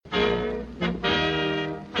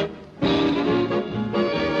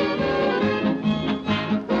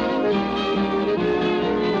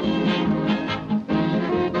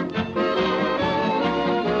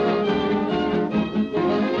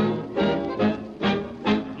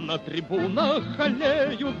На трибунах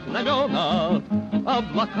аллеют знамена,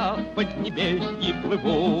 облака в поднебесье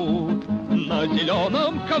плывут, на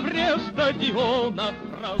зеленом ковре стадиона.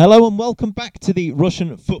 Hello and welcome back to the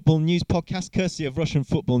Russian Football News podcast, courtesy of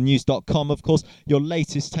RussianFootballNews.com. Of course, your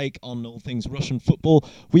latest take on all things Russian football.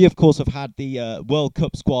 We, of course, have had the World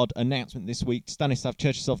Cup squad announcement this week. Stanislav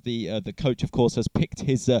Cherchesov, the coach, of course, has picked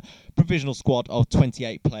his provisional squad of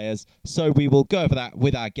 28 players. So we will go over that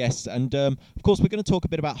with our guests. And, of course, we're going to talk a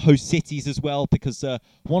bit about host cities as well, because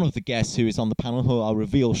one of the guests who is on the panel, who I'll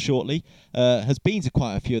reveal shortly, has been to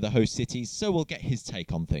quite a few of the host cities. So we'll get his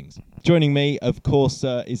take on things. Joining me, of course,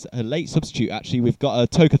 is a late substitute, actually. We've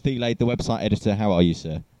got Toka Thiele, the website editor. How are you,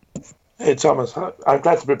 sir? Hey, Thomas. I'm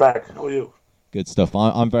glad to be back. How are you? Good stuff.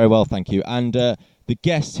 I'm very well, thank you. And the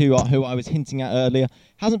guest who I was hinting at earlier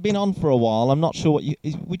hasn't been on for a while. I'm not sure what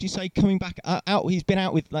would you say coming back out. He's been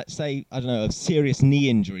out with, let's say, I don't know, a serious knee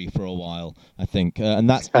injury for a while, I think, and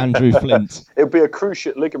that's Andrew Flint. It'll be a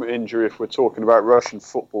cruciate ligament injury if we're talking about Russian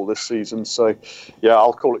football this season. So, yeah,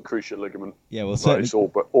 I'll call it cruciate ligament. Yeah, we'll certainly. It's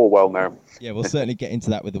all well now. Yeah, we'll certainly get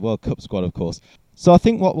into that with the World Cup squad, of course. So I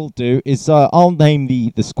think what we'll do is I'll name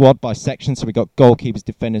the squad by section. So we've got goalkeepers,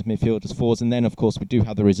 defenders, midfielders, forwards, and then, of course, we do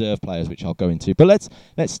have the reserve players, which I'll go into. But let's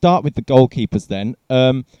start with the goalkeepers then.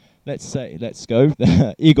 Let's go.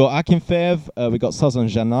 Igor Akinfeev, we got Sazon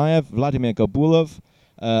Zhanayev, Vladimir Gabulov,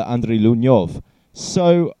 Andriy Lunyov.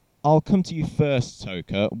 So I'll come to you first,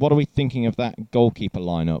 Toka. What are we thinking of that goalkeeper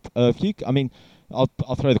lineup? I'll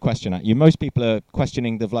throw the question at you. Most people are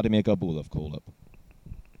questioning the Vladimir Gabulov call-up.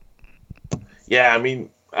 Yeah, I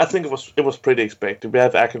mean, I think it was pretty expected. We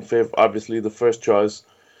have Akinfeev, obviously the first choice,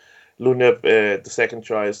 Lunyov the second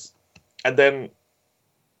choice, and then,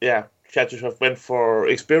 yeah, Cherchesov went for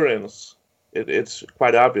experience. It's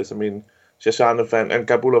quite obvious. I mean, Chazanov and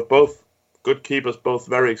Gabulov, both good keepers, both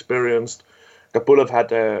very experienced. Gabulov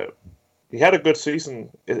had a good season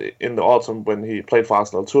in the autumn when he played for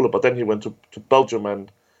Arsenal Tula, but then he went to Belgium, and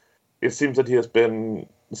it seems that he has been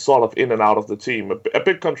sort of in and out of the team. A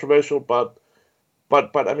bit controversial, but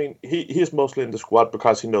I mean, he is mostly in the squad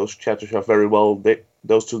because he knows Cherchesov very well.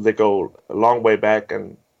 Those two, they go a long way back,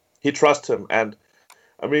 and he trusts him. And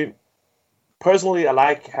I mean, personally, I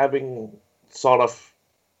like having sort of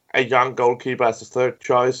a young goalkeeper as a third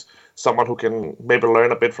choice, someone who can maybe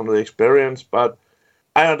learn a bit from the experience. But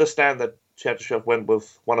I understand that Cherchesov went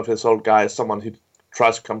with one of his old guys, someone he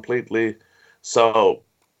trusts completely. So,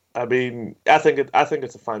 I mean, I think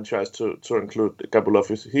it's a fine choice to include Gabulov.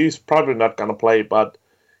 He's probably not going to play, but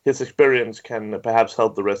his experience can perhaps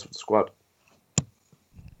help the rest of the squad.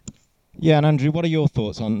 Yeah, and Andrew, what are your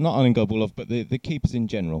thoughts on, not on Gabulov, but the keepers in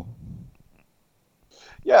general?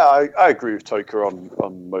 Yeah, I agree with Toka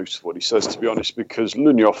on most of what he says, to be honest, because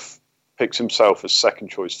Lunyov picks himself as second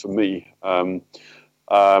choice for me. The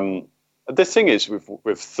thing is, with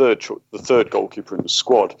the third goalkeeper in the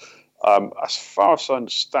squad, as far as I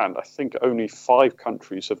understand, I think only 5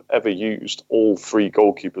 countries have ever used all 3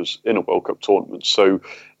 goalkeepers in a World Cup tournament. So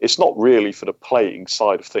it's not really for the playing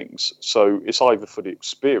side of things. So it's either for the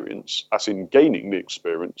experience, as in gaining the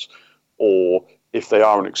experience, or if they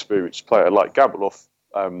are an experienced player like Gabulov,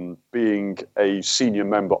 being a senior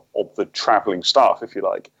member of the travelling staff, if you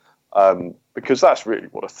like, because that's really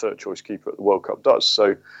what a third choice keeper at the World Cup does.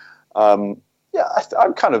 So, I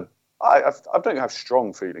don't have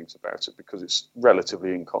strong feelings about it because it's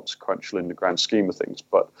relatively inconsequential in the grand scheme of things.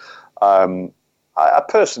 But I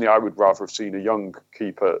personally would rather have seen a young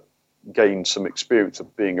keeper gain some experience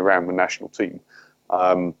of being around the national team.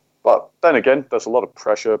 But then again, there's a lot of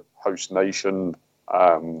pressure, host nation.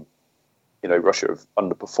 Russia have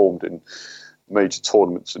underperformed in major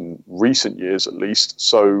tournaments in recent years, at least.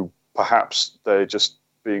 So perhaps they're just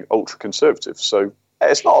being ultra conservative. So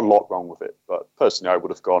it's not a lot wrong with it, but personally, I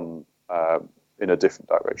would have gone in a different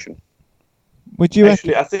direction. Would you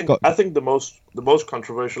actually? I think the most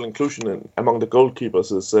controversial inclusion among the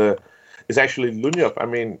goalkeepers is actually Lunyov. I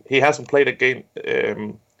mean, he hasn't played a game.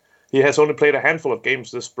 He has only played a handful of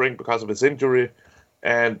games this spring because of his injury,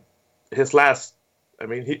 and his last. I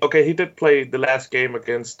mean, he did play the last game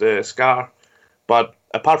against Scar, but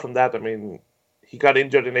apart from that, I mean, he got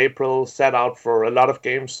injured in April, sat out for a lot of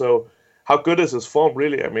games. So, how good is his form,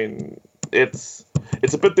 really? I mean, it's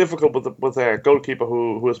a bit difficult with a goalkeeper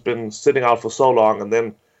who has been sitting out for so long and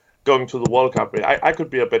then going to the World Cup. I could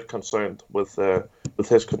be a bit concerned with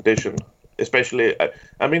his condition, especially.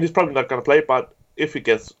 I mean, he's probably not going to play, but if he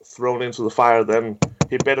gets thrown into the fire, then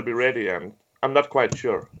he better be ready. And I'm not quite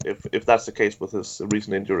sure if that's the case with his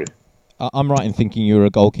recent injury. I'm right in thinking you were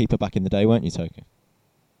a goalkeeper back in the day, weren't you, Toka?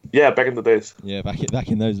 Yeah, back in the days. Yeah, back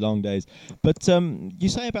in those long days. But you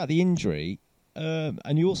say about the injury,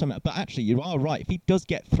 and you also, but actually, you are right. If he does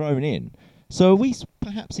get thrown in, so are we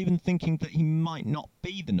perhaps even thinking that he might not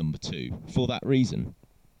be the number 2 for that reason?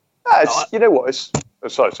 You know what?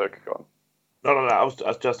 Sorry, go on. No. I was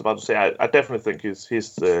just about to say I definitely think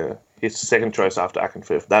he's second choice after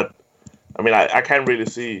Akinfeev. That, I mean, I can't really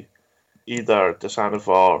see either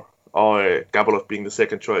Desanov or Gabalov being the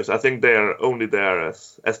second choice. I think they're only there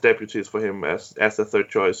as deputies for him as the third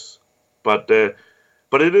choice. But it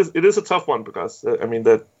is a tough one because I mean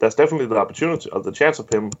there's definitely the opportunity or the chance of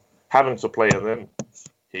him having to play, and then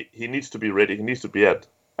he needs to be ready. He needs to be at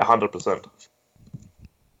 100%.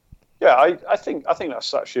 Yeah, I think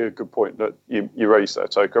that's actually a good point that you raised there,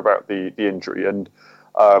 Toke, about the injury. And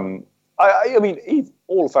I mean,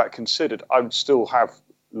 all of that considered, I would still have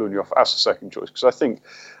Lunyov as a second choice because I think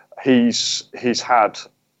he's had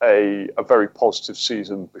a very positive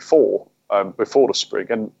season before the spring,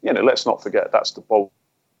 and let's not forget that's the Baltic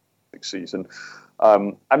season.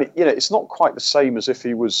 And it's not quite the same as if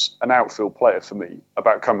he was an outfield player for me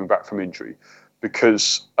about coming back from injury,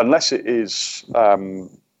 because unless he's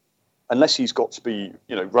got to be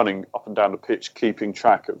running up and down the pitch, keeping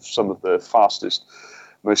track of some of the fastest,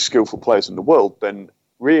 most skillful players in the world, then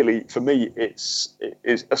really, for me, it's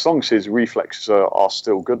as long as his reflexes are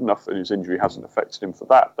still good enough and his injury hasn't affected him for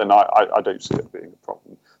that, then I don't see it being a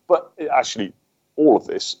problem. But actually, all of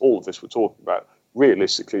this we're talking about,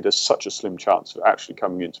 realistically, there's such a slim chance of actually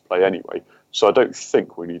coming into play anyway. So I don't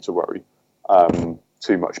think we need to worry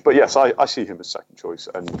too much. But yes, I see him as second choice,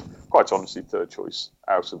 and quite honestly, third choice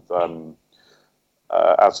out of the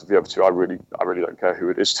other two. I really don't care who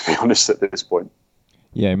it is, to be honest, at this point.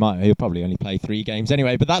 Yeah, he'll probably only play 3 games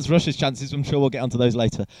anyway, but that's Russia's chances. I'm sure we'll get onto those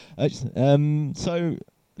later. So,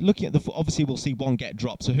 looking at obviously we'll see one get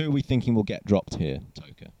dropped. So who are we thinking will get dropped here,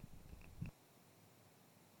 Toke?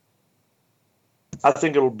 I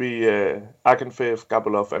think it'll be Akinfeev,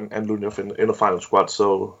 Gabalov, and Lunyov in the final squad.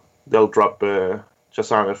 So they'll drop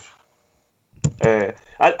Chasanev.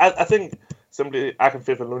 I think simply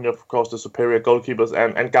Akinfeev and Lunyov, of course, the superior goalkeepers,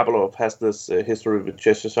 and Gabalov has this history with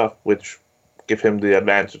Cherchesov, which give him the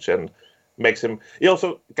advantage and makes him.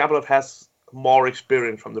 Gabalov has more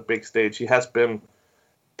experience from the big stage. He has been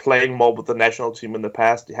playing more with the national team in the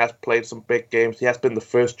past. He has played some big games. He has been the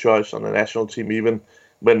first choice on the national team, even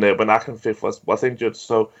when Akinfeev was injured.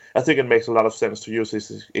 So I think it makes a lot of sense to use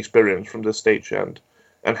his experience from this stage and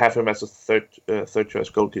have him as a third choice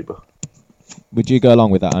goalkeeper. Would you go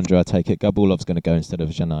along with that, Andrew? I take it Gabulov's going to go instead of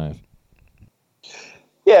Zhanayev.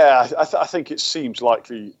 Yeah, I think it seems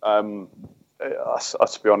likely.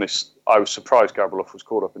 To be honest, I was surprised Gabalov was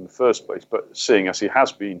caught up in the first place, but seeing as he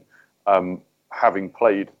has been having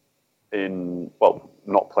played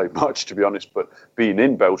not played much, to be honest, but being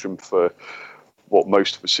in Belgium for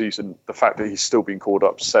most of the season, the fact that he's still been called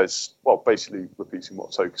up says, basically repeating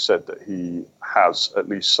what Toke said, that he has at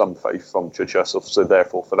least some faith from Cherchesov. So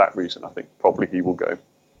therefore, for that reason, I think probably he will go.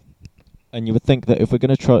 And you would think that if we're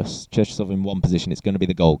going to trust Cherchesov in one position, it's going to be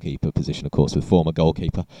the goalkeeper position, of course, with former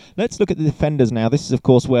goalkeeper. Let's look at the defenders now. This is, of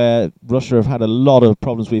course, where Russia have had a lot of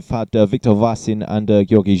problems. We've had Viktor Vasin and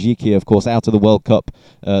Georgi Zhiki, of course, out of the World Cup.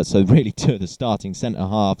 So really two of the starting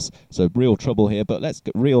centre-halves. So real trouble here. But let's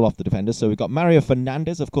reel off the defenders. So we've got Mario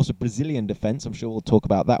Fernandes, of course, a Brazilian defence. I'm sure we'll talk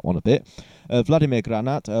about that one a bit. Vladimir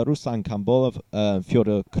Granat, Ruslan Kambolov,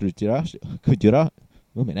 Fyodor Kudryashov,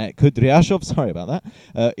 sorry about that.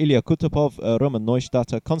 Ilya Kutupov, Roman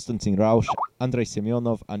Neustadt, Konstantin Rausch, Andrei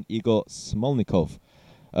Semyonov, and Igor Smolnikov.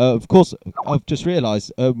 Of course, I've just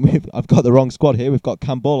realised I've got the wrong squad here. We've got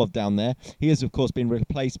Kambolov down there. He has, of course, been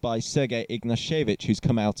replaced by Sergei Ignashevich, who's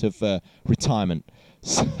come out of retirement.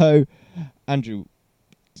 So, Andrew,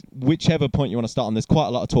 whichever point you want to start on, there's quite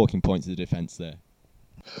a lot of talking points in the defence there.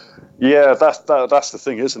 Yeah, that's the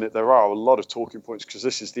thing, isn't it? There are a lot of talking points because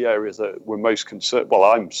this is the area that we're most concerned. Well,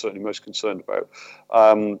 I'm certainly most concerned about.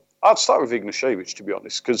 I'd start with Ignashevich, to be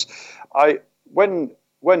honest, because when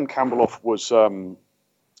Kambolov was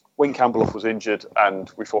injured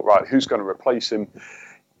and we thought, right, who's going to replace him?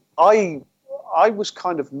 I was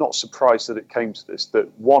kind of not surprised that it came to this, that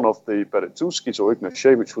one of the Berezutskis or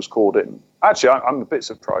Ignashevich was called in. Actually, I'm a bit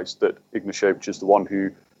surprised that Ignashevich is the one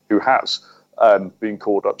who has being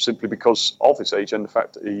called up, simply because of his age and the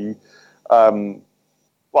fact that he,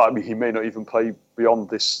 he may not even play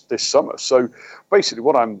beyond this summer. So basically,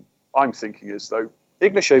 what I'm thinking is, though,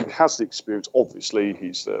 Ignashevich has the experience. Obviously,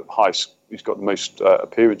 he's the highest. He's got the most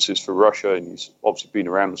appearances for Russia, and he's obviously been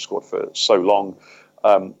around the squad for so long.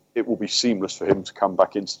 It will be seamless for him to come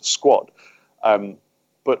back into the squad.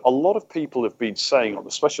 But a lot of people have been saying,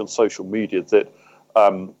 especially on social media, that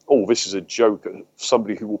this is a joke.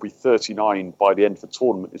 Somebody who will be 39 by the end of the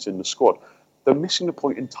tournament is in the squad. they're missing the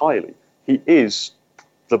point entirely. He is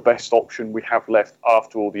the best option we have left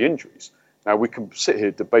after all the injuries. Now, we can sit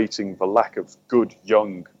here debating the lack of good,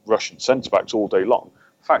 young Russian centre-backs all day long.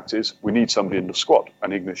 Fact is, we need somebody in the squad,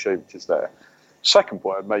 and Ignashevich is there. Second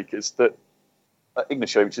point I'd make is that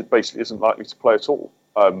Ignashevich basically isn't likely to play at all.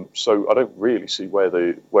 So I don't really see where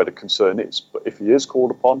the concern is. But if he is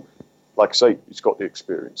called upon, like I say, he's got the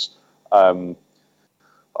experience. I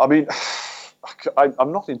mean,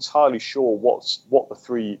 I'm not entirely sure what the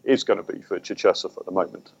three is going to be for Cherchesov at the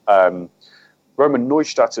moment. Roman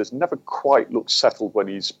Neustadt has never quite looked settled when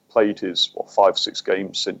he's played his 5-6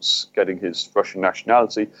 games since getting his Russian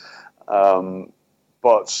nationality.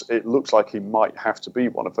 But it looks like he might have to be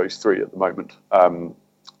one of those three at the moment.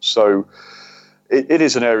 So it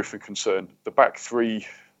is an area for concern. The back three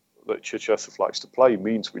that Cherchesov likes to play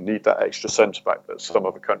means we need that extra centre-back that some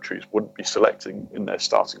other countries wouldn't be selecting in their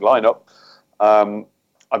starting lineup. I'm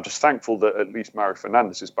just thankful that at least Mario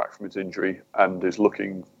Fernandes is back from his injury and is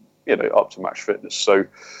looking, up to match fitness. So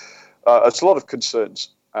it's a lot of concerns.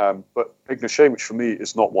 But Ignashevich, for me,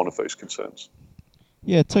 is not one of those concerns.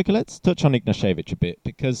 Yeah, Toka, let's touch on Ignashevich a bit,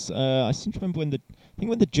 because I seem to remember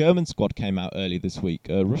when the German squad came out early this week,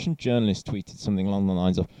 a Russian journalist tweeted something along the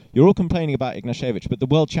lines of, "You're all complaining about Ignashevich, but the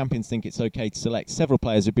world champions think it's okay to select several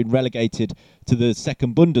players who've been relegated to the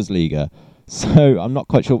second Bundesliga." So I'm not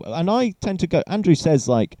quite sure. And I tend to go, Andrew says,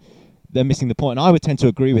 they're missing the point, and I would tend to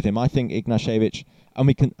agree with him. I think Ignashevich, and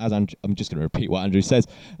we can, I'm just going to repeat what Andrew says,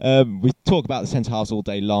 we talk about the centre-halves all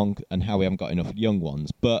day long and how we haven't got enough young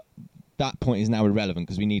ones, but that point is now irrelevant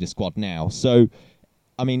because we need a squad now. So,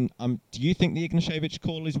 I mean, do you think the Ignashevich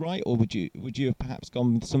call is right, or would you have perhaps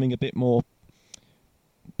gone with something a bit more,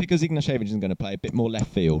 because Ignashevich isn't going to play, a bit more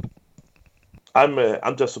left field?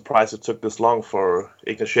 I'm just surprised it took this long for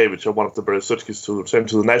Ignashevich or one of the Berezutskis to return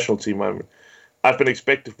to the national team. I've been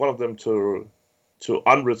expecting one of them to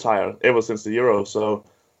unretire ever since the Euro, so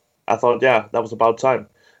I thought, yeah, that was about time.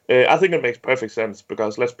 I think it makes perfect sense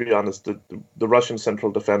because, let's be honest, the Russian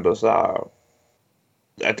central defenders are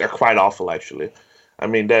quite awful, actually. I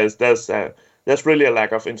mean, there's really a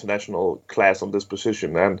lack of international class on this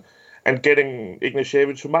position, and getting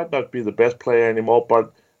Ignashevich, who might not be the best player anymore,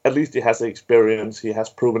 but at least he has the experience. He has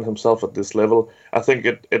proven himself at this level. I think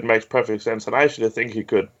it makes perfect sense, and I actually think he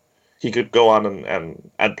could go on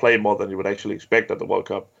and play more than you would actually expect at the World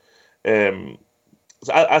Cup.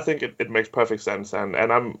 So I think it makes perfect sense, and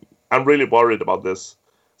I'm really worried about this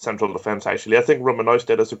central defense, actually. I think Roman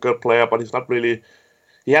Neustadt is a good player, but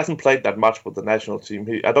he hasn't played that much with the national team.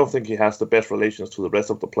 I don't think he has the best relations to the rest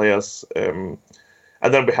of the players. And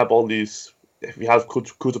then we have all these. We have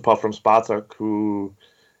Kutupov from Spartak, who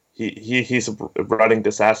he's a running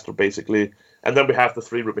disaster, basically. And then we have the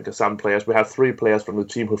three Rubin Kazan players. We have three players from the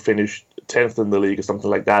team who finished 10th in the league or something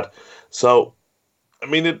like that. So, I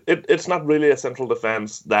mean, it's not really a central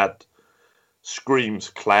defense that screams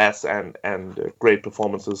class and great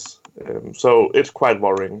performances. So it's quite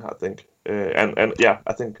worrying, I think. And yeah,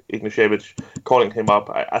 I think Ignashevich, calling him up,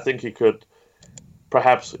 I think he could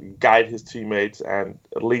perhaps guide his teammates and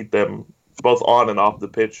lead them both on and off the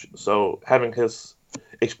pitch. So having his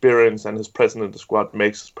experience and his presence in the squad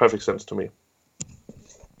makes perfect sense to me.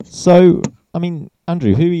 So, I mean,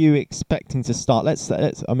 Andrew, who are you expecting to start?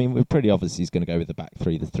 I mean, we're pretty obvious he's going to go with the back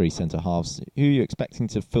three, the three centre-halves. Who are you expecting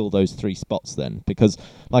to fill those three spots then? Because,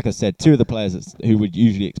 like I said, two of the players who would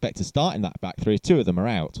usually expect to start in that back three, two of them are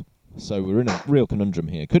out. So we're in a real conundrum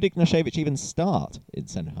here. Could Ignashevich even start in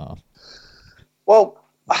centre-half? Well,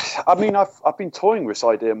 I mean, I've been toying with this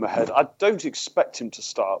idea in my head. I don't expect him to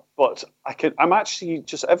start, but I'm actually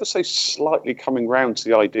just ever so slightly coming round to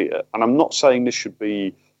the idea, and I'm not saying this should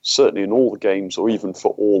be certainly in all the games or even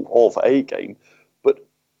for all of a game, but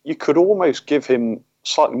you could almost give him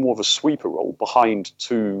slightly more of a sweeper role behind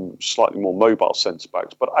two slightly more mobile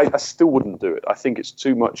centre-backs, but I still wouldn't do it. I think it's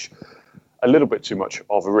a little bit too much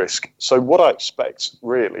of a risk. So what I expect,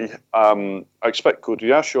 really, I expect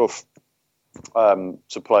Kurdyashov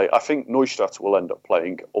to play. I think Neustadt will end up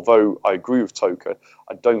playing, although I agree with Toka.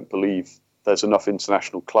 I don't believe there's enough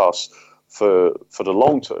international class for the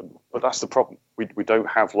long term, but that's the problem. We don't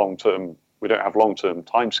have long term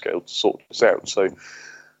timescale to sort this out. So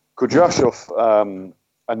Kurdyashov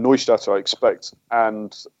and Neustadt I expect,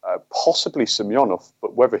 and possibly Semyonov,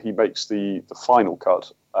 but whether he makes the final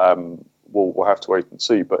cut, we'll have to wait and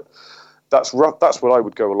see. But that's what I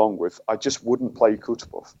would go along with. I just wouldn't play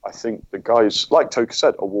Kutupov. I think the guy's, like Toka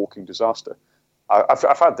said, a walking disaster.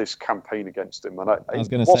 I've had this campaign against him, and I was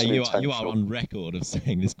going to say you are on record of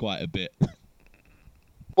saying this quite a bit.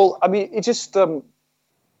 Well, I mean, it just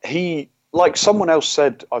he, like someone else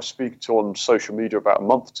said, I was speaking to on social media about a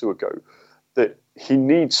month or two ago, that he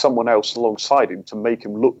needs someone else alongside him to make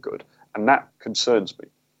him look good, and that concerns me.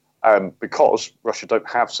 Because Russia don't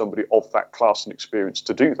have somebody of that class and experience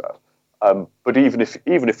to do that. But even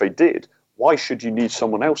if they did, why should you need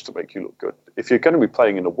someone else to make you look good? If you're going to be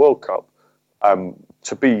playing in a World Cup,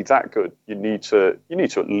 to be that good, you need to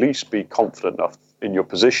at least be confident enough in your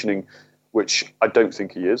positioning, which I don't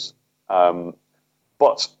think he is.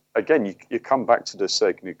 But again, you come back to the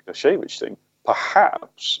Sergei Ignashevich thing.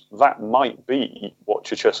 Perhaps that might be what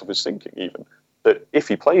Cherchesov is thinking, even. That if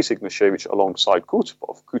he plays Ignashevich alongside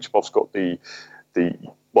Kutupov's got the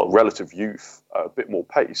relative youth, a bit more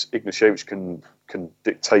pace. Ignashevich can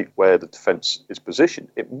dictate where the defence is positioned.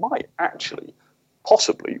 It might actually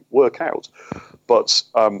possibly work out, but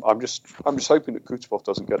I'm just hoping that Kutupov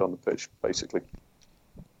doesn't get on the pitch, basically.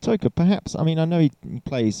 Toka, perhaps. I mean, I know he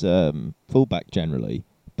plays fullback generally,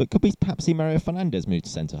 but could we perhaps see Mario Fernandes move to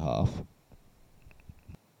centre half?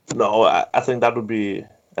 No, I think that would be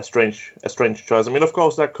a strange choice. I mean, of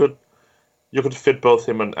course, you could fit both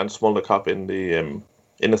him and Smolnikov in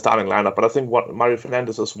the starting lineup, but I think Mario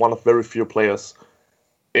Fernandes is one of very few players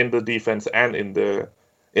in the defense and in the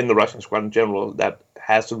Russian squad in general that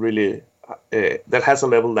has a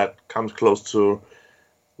level that comes close to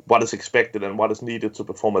what is expected and what is needed to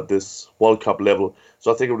perform at this World Cup level.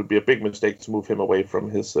 So I think it would be a big mistake to move him away from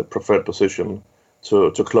his preferred position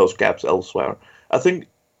to close gaps elsewhere.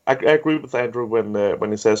 I agree with Andrew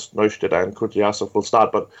when he says Neustadt and Kutyasov will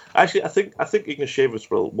start, but actually I think Ignashevich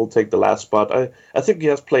will take the last spot. I think he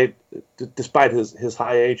has played, despite his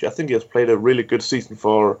high age, I think he has played a really good season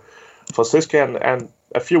for CSKA, and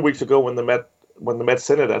a few weeks ago when they met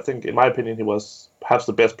Zenit, I think in my opinion he was perhaps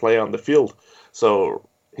the best player on the field. So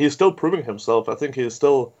he's still proving himself. I think he's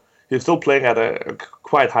still playing at a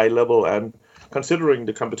quite high level, and considering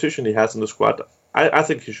the competition he has in the squad, I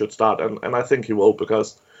think he should start, and I think he will,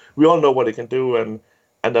 because we all know what he can do, and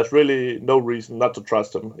there's really no reason not to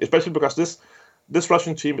trust him, especially because this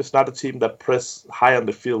Russian team is not a team that press high on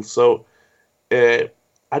the field. So I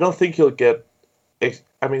don't think he'll get.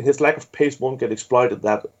 I mean, his lack of pace won't get exploited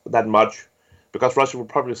that much, because Russia will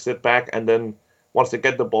probably sit back and then once they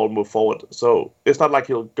get the ball, move forward. So it's not like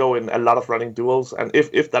he'll go in a lot of running duels, and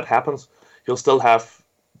if that happens, he'll still have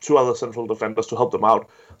two other central defenders to help them out.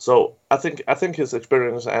 So I think his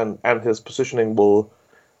experience and his positioning will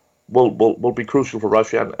be crucial for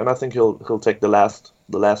Russia, and I think he'll take the last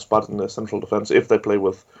spot in the central defense if they play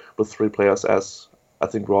with three players, as I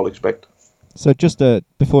think we all expect. So just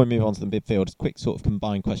before we move on to the midfield, a quick sort of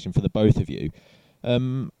combined question for the both of you.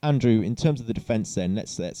 Andrew, in terms of the defence, then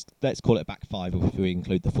let's call it back five if we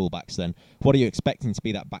include the fullbacks. Then, what are you expecting to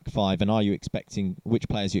be that back five, and which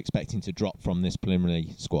players are you expecting to drop from this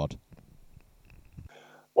preliminary squad?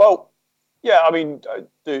 Well, yeah, I mean,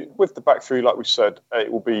 with the back three, like we said,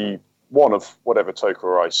 it will be one of whatever Toka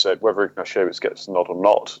or I said, whether Ignashevich gets the nod or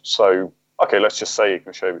not. So, okay, let's just say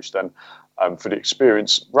Ignashevich then. For the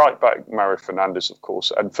experience, right back Mario Fernandes, of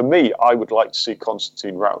course, and for me, I would like to see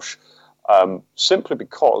Konstantin Rauch. Simply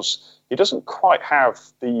because he doesn't quite have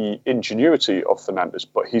the ingenuity of Fernandes,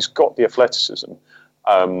 but he's got the athleticism,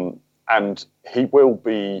 and he will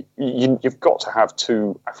be. You've got to have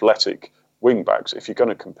two athletic wing backs if you're going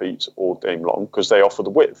to compete all game long, because they offer the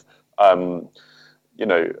width. I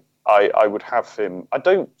would have him. I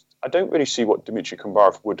don't really see what Dmitry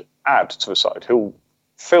Kombarov would add to the side. He'll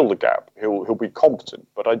fill the gap. He'll be competent,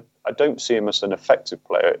 but I don't see him as an effective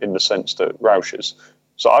player in the sense that Rauch is.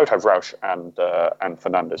 So I would have Rauch and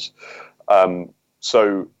Fernandes.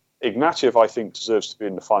 So Ignatiev, I think, deserves to be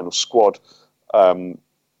in the final squad. But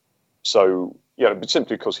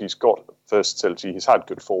simply because he's got versatility, he's had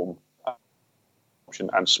good form,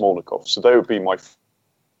 and Smolnikov. So they would be my.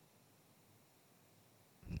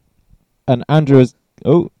 And Andrew is.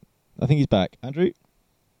 Oh, I think he's back. Andrew?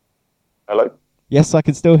 Hello? Yes, I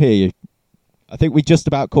can still hear you. I think we just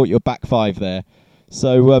about caught your back five there.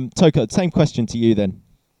 So, Toka, same question to you then.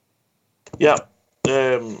 Yeah.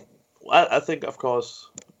 I think, of course,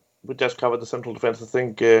 we just covered the central defense. I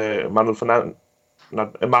think Mario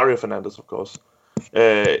Fernandes, of course,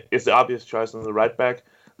 is the obvious choice on the right back.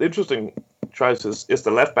 The interesting choice is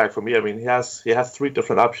the left back for me. I mean, he has three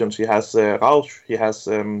different options. He has Rauch, he has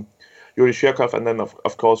Yuri Shirkov, and then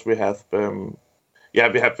of course we have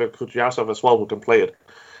Kutyasov as well, who can play it.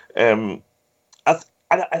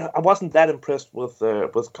 I wasn't that impressed with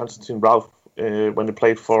Konstantin Rauch when he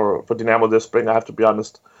played for Dynamo this spring, I have to be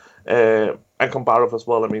honest, and Kombarov as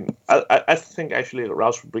well. I mean, I think actually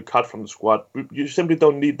Rauch would be cut from the squad. You simply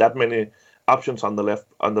don't need that many options on the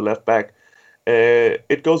left back.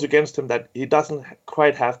 It goes against him that he doesn't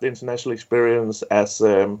quite have the international experience as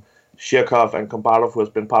Shirkov and Kombarov, who has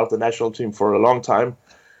been part of the national team for a long time.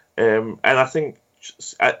 And I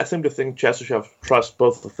simply think Cheryshev trusts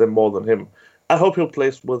both of them more than him. I hope he'll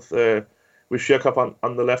play with Shirkov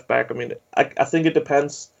on the left back. I mean, I think it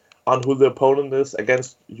depends on who the opponent is.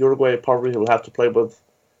 Against Uruguay, probably he'll have to play with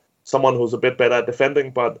someone who's a bit better at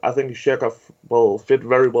defending, but I think Shirkov will fit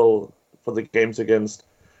very well for the games against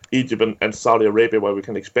Egypt and Saudi Arabia, where we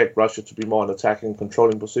can expect Russia to be more an attacking,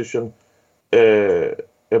 controlling possession. So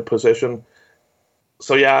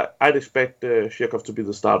yeah, I'd expect Shirkov to be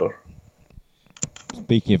the starter.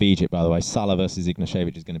 Speaking of Egypt, by the way, Salah versus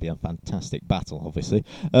Ignashevich is going to be a fantastic battle, obviously.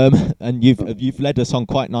 And you've led us on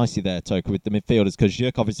quite nicely there, Toka, with the midfielders, because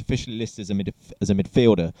Zhirkov is officially listed as a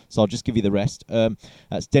midfielder. So I'll just give you the rest.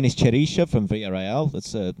 That's Denis Cheryshev from Villarreal.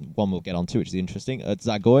 That's one we'll get on to, which is interesting.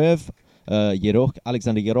 Zagoyev,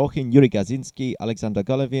 Alexander Yerokhin, Yuri Gazinski, Alexander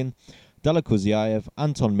Golovin, Dala Kuziaev,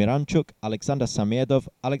 Anton Miranchuk, Alexander Samedov,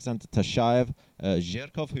 Alexander Tashayev,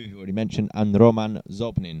 Zhirkov, who you already mentioned, and Roman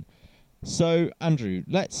Zobnin. So, Andrew,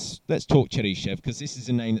 let's talk Cheryshev, because this is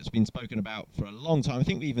a name that's been spoken about for a long time. I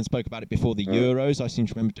think we even spoke about it before the Euros. I seem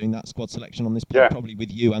to remember doing that squad selection on this, probably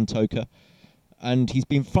with you and Toka. And he's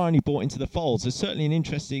been finally brought into the fold. So certainly an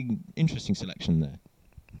interesting selection there.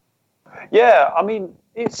 Yeah, I mean,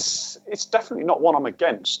 it's definitely not one I'm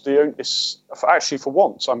against. Actually, for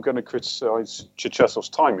once, I'm going to criticise Cherchesov's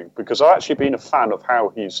timing, because I've actually been a fan of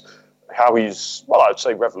how he's well, I'd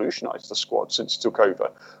say revolutionised the squad since he took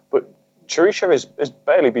over. But Cheryshev has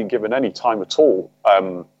barely been given any time at all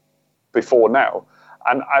before now.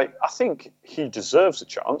 And I think he deserves a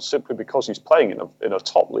chance simply because he's playing in a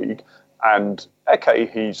top league. And, okay,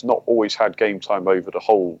 he's not always had game time over the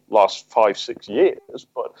whole last 5-6 years,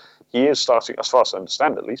 but he is starting, as far as I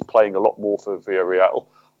understand at least, playing a lot more for Villarreal.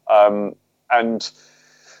 And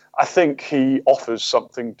I think he offers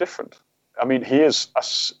something different. I mean,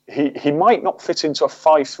 he might not fit into a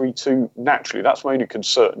 5-3-2 naturally. That's my only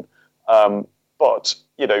concern. But,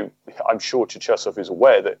 I'm sure Cherchesov is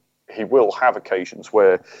aware that he will have occasions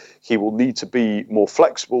where he will need to be more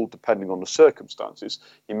flexible depending on the circumstances.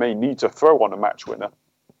 He may need to throw on a match winner,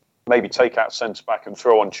 maybe take out centre-back and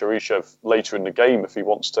throw on Cheryshev later in the game if he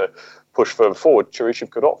wants to push further forward.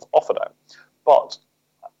 Cheryshev could offer that. But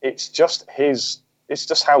it's just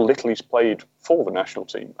how little he's played for the national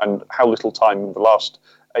team and how little time in the last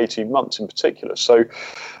 18 months in particular. So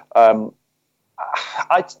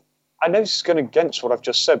I know this is going against what I've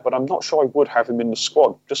just said, but I'm not sure I would have him in the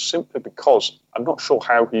squad, just simply because I'm not sure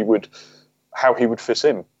how he would fit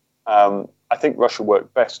in. I think Russia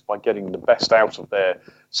work best by getting the best out of their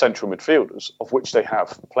central midfielders, of which they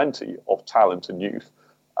have plenty of talent and youth.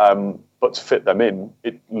 But to fit them in,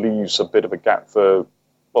 it leaves a bit of a gap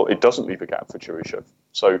it doesn't leave a gap for Cheryshev.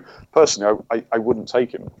 So personally, I wouldn't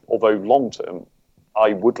take him, although long term,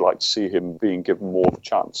 I would like to see him being given more of a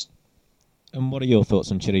chance. And what are your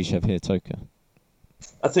thoughts on Cheryshev here, Toka?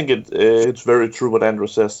 I think it's very true what Andrew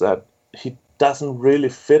says, that he doesn't really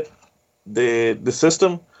fit the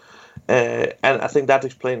system. And I think that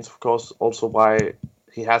explains, of course, also why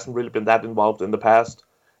he hasn't really been that involved in the past.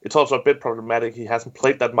 It's also a bit problematic. He hasn't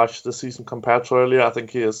played that much this season compared to earlier. I think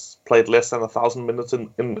he has played less than 1,000 minutes in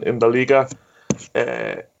the Liga.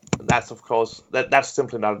 That's, of course, that's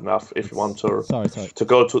simply not enough if you want to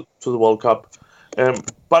go to the World Cup.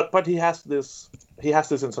 But he has this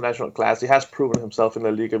international class. He has proven himself in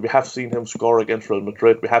the Liga. We have seen him score against Real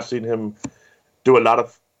Madrid. We have seen him do a lot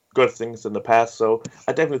of good things in the past. So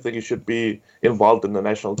I definitely think he should be involved in the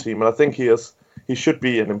national team, and I think he should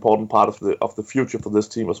be an important part of the future for this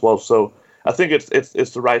team as well. So I think it's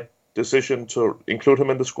the right decision to include him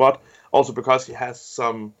in the squad. Also because he has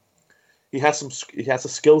a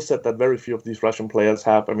skill set that very few of these Russian players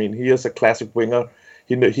have. I mean, he is a classic winger.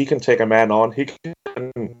 He can take a man on. He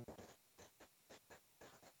can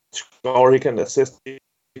score. He can assist.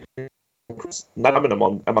 Not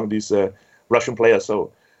among these Russian players.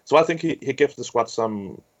 So I think he gives the squad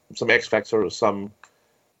some X factor.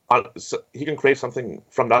 He can create something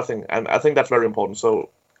from nothing, and I think that's very important. So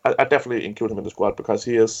I definitely include him in the squad because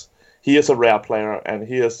he is a rare player, and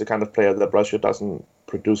he is the kind of player that Russia doesn't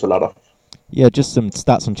produce a lot of. Yeah, just some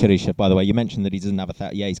stats on Cheryshev, by the way. You mentioned that he doesn't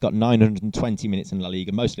have he's got 920 minutes in La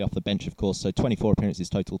Liga, mostly off the bench, of course. So 24 appearances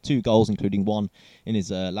total, 2 goals, including 1 in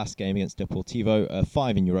his last game against Deportivo,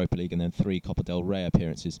 5 in Europa League, and then 3 Copa del Rey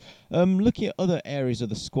appearances. Looking at other areas of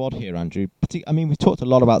the squad here, Andrew, we've talked a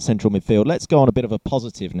lot about central midfield. Let's go on a bit of a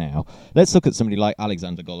positive now. Let's look at somebody like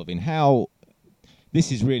Alexander Golovin. How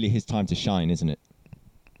this is really his time to shine, isn't it?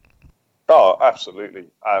 Oh, absolutely.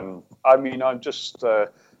 I'm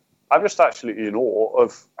just actually in awe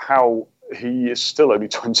of how he is still only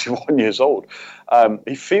 21 years old.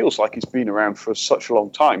 He feels like he's been around for such a long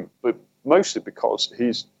time, but mostly because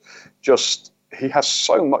he has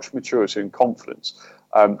so much maturity and confidence.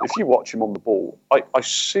 If you watch him on the ball, I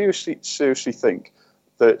seriously think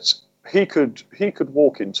that he could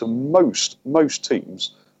walk into most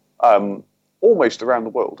teams almost around the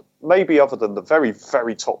world, maybe other than the very,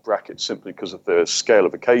 very top bracket, simply because of the scale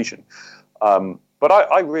of occasion. But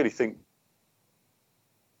I really think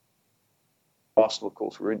Arsenal, of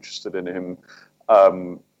course, were interested in him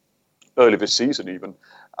early this season even.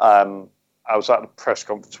 I was at the press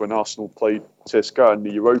conference when Arsenal played CSKA in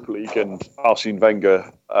the Europa League, and Arsene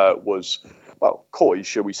Wenger was, well, coy,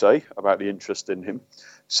 shall we say, about the interest in him.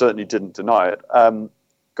 Certainly didn't deny it.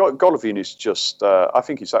 Golovin is just, I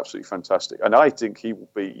think he's absolutely fantastic. And I think he will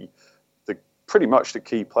be pretty much the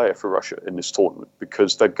key player for Russia in this tournament,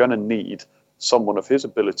 because they're going to need someone of his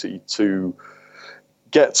ability to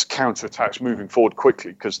get counter-attacks moving forward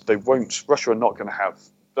quickly, because Russia are not going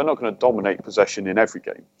to dominate possession in every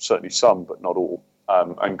game. Certainly some, but not all.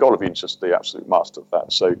 And Golovin's just the absolute master of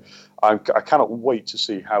that. So I cannot wait to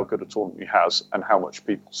see how good a tournament he has and how much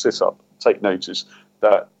people sit up, take notice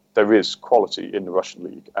that there is quality in the Russian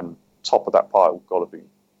league, and top of that pile, Golovin.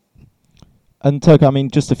 And Turk, I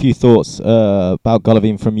mean, just a few thoughts about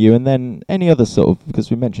Golovin from you, and then any other sort of,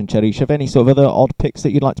 because we mentioned Cheryshev, any sort of other odd picks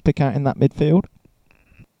that you'd like to pick out in that midfield?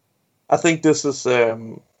 I think this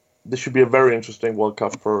should be a very interesting World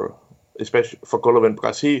Cup especially for Golovin,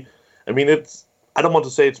 because I don't want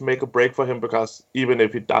to say it's make or break for him, because even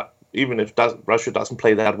if Russia doesn't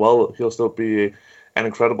play that well, he'll still be an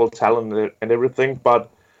incredible talent and everything.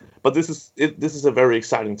 But this is a very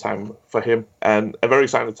exciting time for him, and a very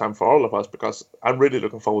exciting time for all of us, because I'm really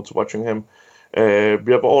looking forward to watching him.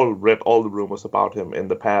 We have all read all the rumors about him in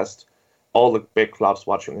the past, all the big clubs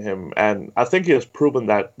watching him, and I think he has proven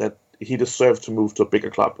that he deserves to move to a bigger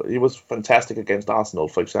club. He was fantastic against Arsenal,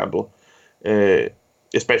 for example,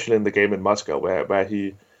 especially in the game in Moscow, where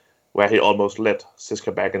he almost led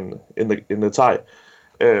CSKA back in the tie.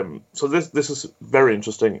 So this is very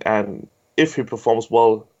interesting, and if he performs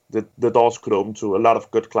well, the doors could open to a lot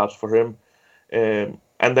of good clubs for him, and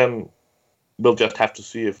then we'll just have to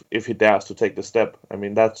see if he dares to take the step. I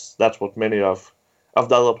mean, that's what many of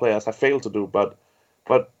the other players have failed to do, but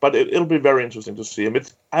it'll be very interesting to see him.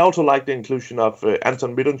 I also like the inclusion of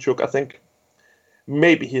Anton Miranchuk. I think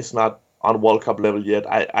maybe he's not on World Cup level yet.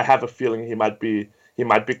 I have a feeling he might be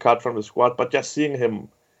cut from the squad, but just seeing him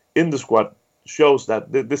in the squad shows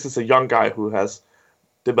that this is a young guy who has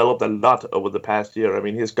developed a lot over the past year. I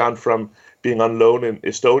mean, he's gone from being on loan in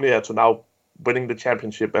Estonia to now winning the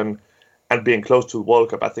championship and being close to the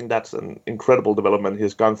World Cup. I think that's an incredible development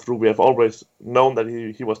he's gone through. We have always known that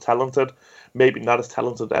he was talented, maybe not as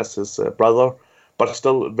talented as his brother, but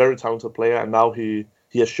still a very talented player. And now he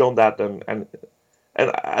has shown that, and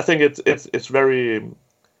I think it's very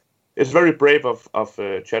brave of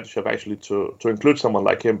Cheryshev actually to include someone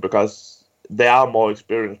like him, because there are more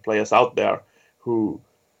experienced players out there who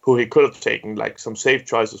he could have taken, like some safe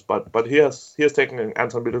choices, but he has taken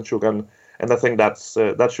Anton Miranchuk, and I think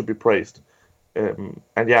that should be praised. And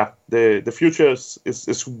yeah, the future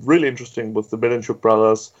is really interesting with the Miranchuk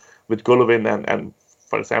brothers, with Golovin, and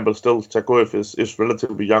for example, still Chagoyev is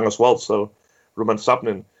relatively young as well. So Roman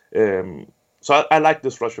Sobnin. So I like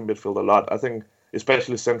this Russian midfield a lot. I think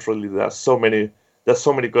especially centrally there's so many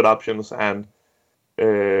good options, and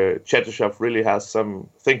Cheryshev really has some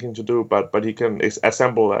thinking to do, but he can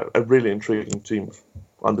assemble a really intriguing team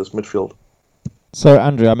on this midfield. So,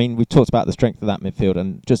 Andrew, I mean, we talked about the strength of that midfield,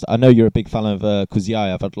 and I know you're a big fan of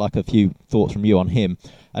Kuzyaev. I'd like a few thoughts from you on him,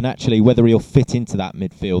 and actually whether he'll fit into that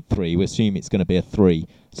midfield three. We assume it's going to be a three.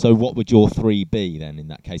 So what would your three be then in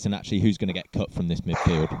that case, and actually who's going to get cut from this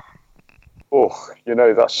midfield? Oh,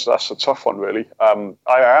 that's a tough one, really. I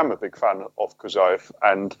am a big fan of Kuzyaev,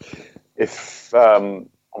 and if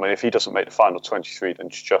he doesn't make the final 23, then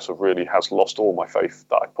Cheryshev really has lost all my faith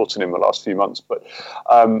that I put in him the last few months. But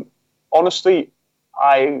honestly,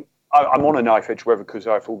 I'm on a knife edge whether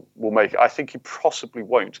Kuzyaev will make it. I think he possibly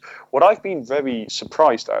won't. What I've been very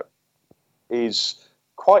surprised at is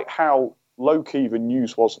quite how low-key the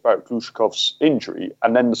news was about Glushkov's injury,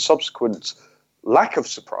 and then the subsequent lack of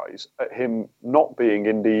surprise at him not being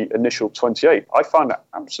in the initial 28. I find that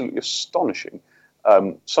absolutely astonishing.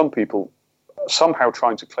 Some people somehow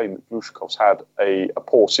trying to claim that Glushkov's had a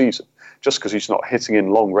poor season just because he's not hitting in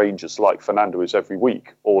long ranges like Fernando is every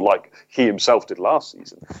week, or like he himself did last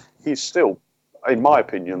season. He's still, in my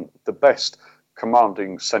opinion, the best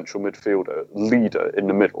commanding central midfielder, leader in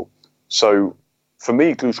the middle. So for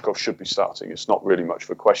me, Glushkov should be starting. It's not really much of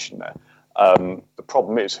a question there. The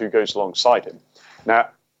problem is who goes alongside him. Now,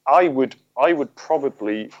 I would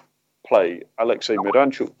probably play Alexei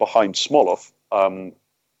Miranchuk behind Smolov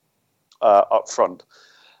up front,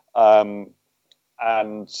 and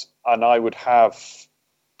I would have,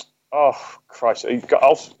 oh Christ, you've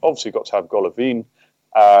obviously got to have Golovin,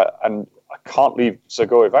 and I can't leave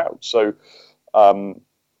Zagoyev out. So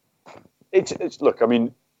it's look, I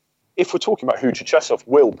mean, if we're talking about who Cherchesov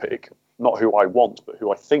will pick, not who I want, but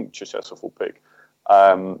who I think Cherchesov will pick,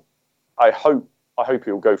 I hope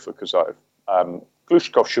he'll go for Kuzaev.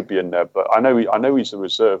 Glushkov should be in there, but I know he's a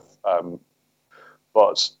reserve,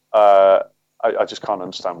 but I just can't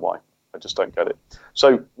understand why. I just don't get it.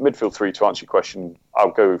 So midfield three, to answer your question,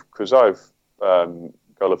 I'll go with Kuzaev,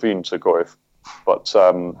 Golovin, Zagoyev, but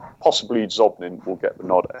possibly Zobnin will get the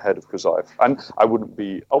nod ahead of Kuzaev, and I wouldn't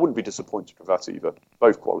be disappointed with that either.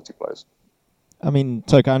 Both quality players. I mean,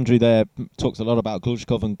 Toke Andrew there talks a lot about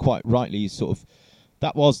Glushkov, and quite rightly, sort of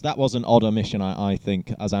that was an odd omission, I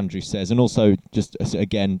think, as Andrew says, and also just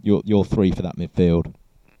again your three for that midfield.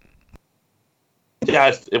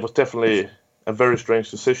 Yeah, it was definitely a very strange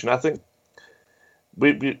decision. I think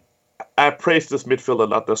I praised this midfield a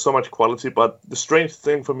lot. There's so much quality, but the strange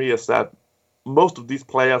thing for me is that most of these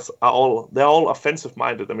players are all offensive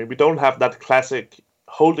minded. I mean, we don't have that classic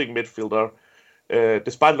holding midfielder.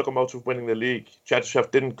 Despite Lokomotiv winning the league, Cherchesov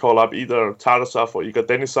didn't call up either Tarasov or Igor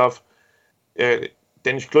Denisov.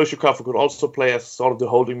 Denis Glushkov could also play as sort of the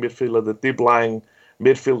holding midfielder. The deep lying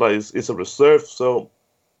midfielder is a reserve. So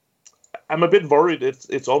I'm a bit worried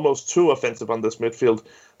it's almost too offensive on this midfield,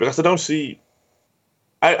 because I don't see.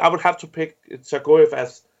 I would have to pick Zagoyev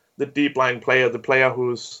as the deep lying player, the player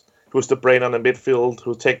who's the brain on the midfield,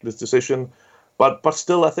 who take this decision. But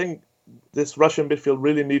still, I think this Russian midfield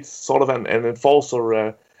really needs sort of an enforcer,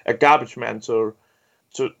 a garbage man to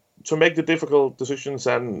make the difficult decisions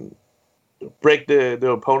and break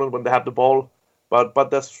the opponent when they have the ball. But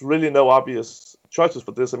there's really no obvious choices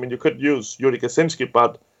for this. I mean, you could use Yuri Kaczynski,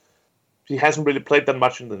 but he hasn't really played that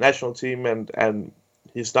much in the national team, and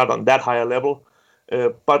he's not on that higher level.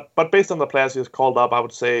 But based on the players he's called up, I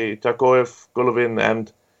would say Zagoyev, Golovin,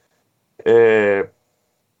 and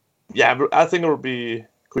I think it would be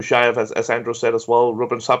Khrushchev, as Andrew said as well.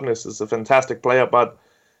 Ruben Zobnin is a fantastic player, but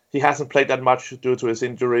he hasn't played that much due to his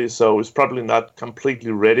injury, so he's probably not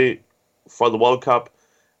completely ready for the World Cup.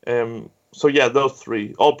 So yeah, those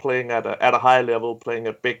three, all playing at a high level, playing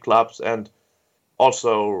at big clubs, and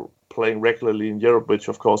also playing regularly in Europe, which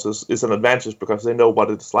of course is an advantage, because they know what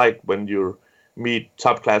it's like when you meet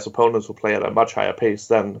top-class opponents who play at a much higher pace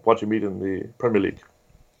than what you meet in the Premier League.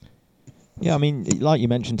 Yeah, I mean, like you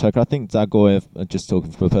mentioned, Toke, I think Zagoyev, just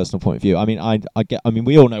talking from a personal point of view, I mean,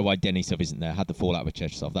 we all know why Denisov isn't there, had the fallout with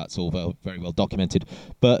Cherchesov, that's all very well documented,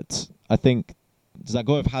 but I think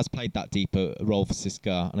Zagoyev has played that deeper role for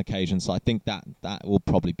CSKA on occasion, so I think that will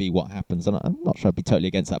probably be what happens, and I'm not sure I'd be totally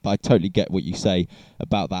against that, but I totally get what you say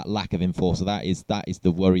about that lack of enforcer. That is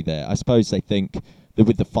the worry there. I suppose they think that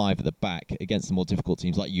with the five at the back against the more difficult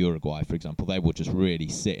teams like Uruguay, for example, they will just really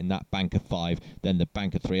sit in that bank of five, then the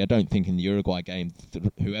bank of three. I don't think in the Uruguay game,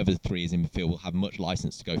 whoever the three is in midfield will have much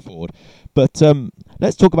license to go forward. But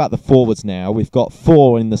let's talk about the forwards now. We've got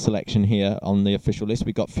four in the selection here on the official list.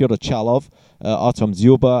 We've got Fyodor Chalov, Artem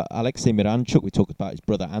Dzyuba, Alexei Miranchuk. We talked about his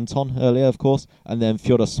brother Anton earlier, of course, and then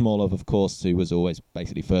Fyodor Smolov, of course, who was always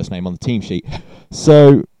basically first name on the team sheet.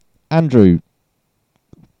 So, Andrew,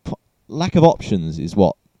 lack of options is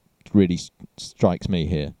what really strikes me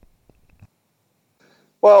here.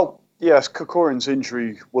 Well, yes, Kokorin's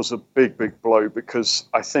injury was a big blow, because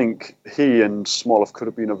I think he and Smolov could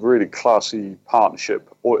have been a really classy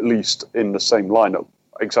partnership, or at least in the same lineup.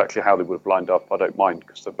 Exactly how they would have lined up, I don't mind,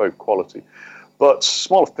 because they're both quality. But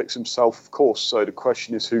Smolov picks himself, of course, so the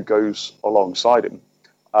question is who goes alongside him.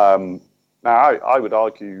 Now, I would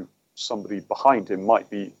argue somebody behind him might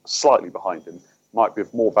be slightly behind him, might be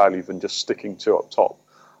of more value than just sticking two up top.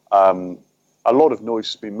 A lot of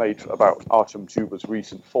noise has been made about Artem Dzyuba's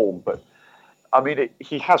recent form, but I mean,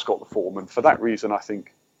 he has got the form, and for that reason, I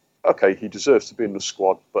think, okay, he deserves to be in the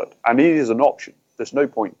squad, and he is an option. There's no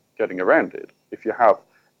point getting around it. If you have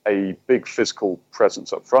a big physical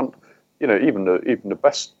presence up front, you know, even the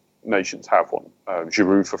best nations have one.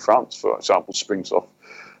 Giroud for France, for example, springs off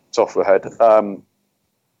the head.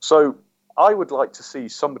 So I would like to see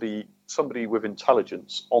somebody with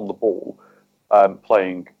intelligence on the ball,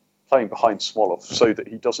 playing behind Smolov, so that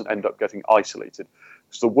he doesn't end up getting isolated.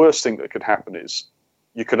 Because the worst thing that could happen is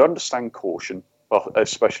you could understand caution,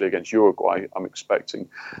 especially against Uruguay, I'm expecting.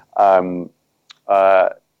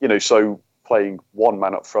 So playing one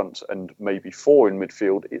man up front and maybe four in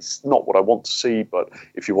midfield. It's not what I want to see, but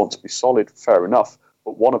if you want to be solid, fair enough.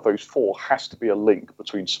 But one of those four has to be a link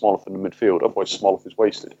between Smolov and the midfield. Otherwise, Smolov is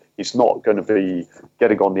wasted. He's not going to be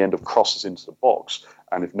getting on the end of crosses into the box.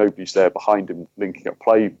 And if nobody's there behind him linking up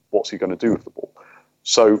play, what's he going to do with the ball?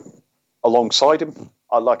 So alongside him,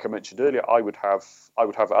 like I mentioned earlier, I would have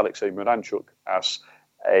Alexei Miranchuk as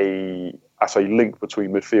a link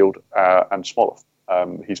between midfield and Smolov.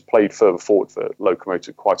 He's played further forward for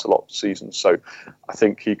Lokomotiv quite a lot this season. So I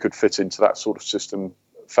think he could fit into that sort of system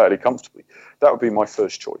fairly comfortably. That would be my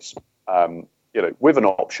first choice. With an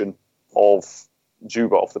option of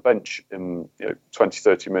Dzyuba off the bench in 20,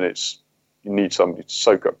 30 minutes, you need somebody to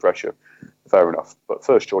soak up pressure. Fair enough. But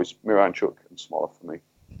first choice, Miranchuk and Smolov for me.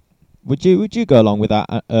 Would you go along with that,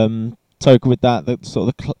 Toke, with that, the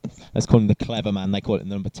sort of let's call him the clever man, they call it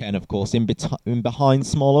number 10, of course, in behind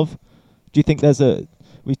Smolov? Do you think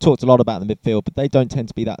we've talked a lot about the midfield, but they don't tend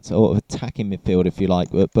to be that sort of attacking midfield, if you like.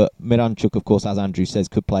 But Miranchuk, of course, as Andrew says,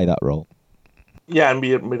 could play that role. Yeah, and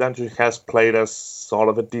Miranchuk has played as sort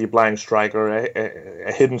of a deep line striker,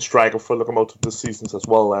 a hidden striker for Lokomotiv this season as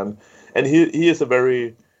well. And he is a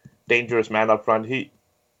very dangerous man up front. He's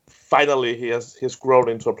grown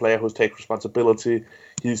into a player who takes responsibility.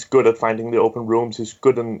 He's good at finding the open rooms. He's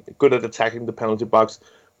good at attacking the penalty box.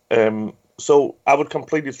 So I would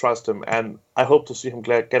completely trust him, and I hope to see him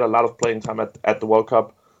get a lot of playing time at the World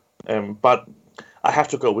Cup. But I have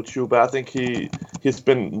to go with Dzyuba. I think he's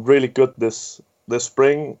been really good this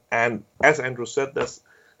spring, and as Andrew said,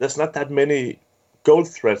 there's not that many goal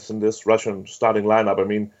threats in this Russian starting lineup. I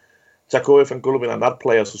mean, Dzagoev and Golovin are not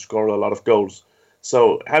players who score a lot of goals.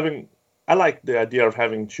 So I like the idea of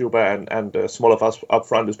having Dzyuba and Smolov up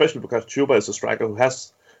front, especially because Dzyuba is a striker who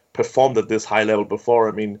has performed at this high level before.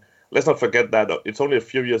 I mean, let's not forget that it's only a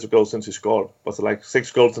few years ago since he scored. Was it like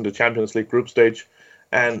 6 goals in the Champions League group stage?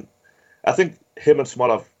 And I think him and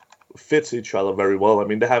Smolov fits each other very well. I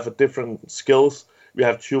mean, they have different skills. We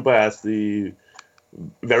have Dzyuba as the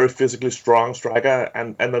very physically strong striker,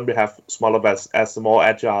 and then we have Smolov as the more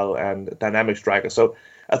agile and dynamic striker. So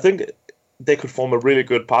I think they could form a really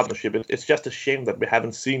good partnership. It's just a shame that we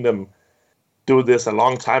haven't seen them do this a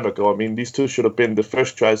long time ago. I mean, these two should have been the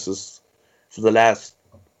first choices for the last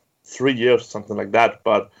 3 years, something like that.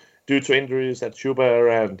 But due to injuries at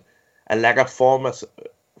Dzyuba and a lack of form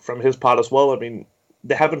from his part as well, I mean,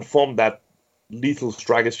 they haven't formed that lethal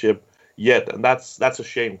strikership yet, and that's a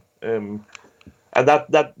shame. And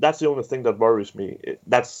that's the only thing that worries me.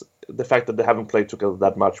 That's the fact that they haven't played together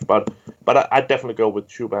that much. But I'd definitely go with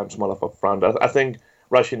Dzyuba and Smolov up front. I think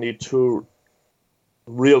Russia need 2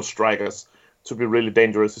 real strikers to be really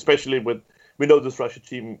dangerous, especially we know this Russia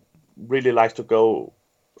team really likes to go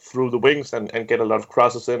through the wings and get a lot of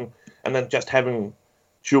crosses in, and then just having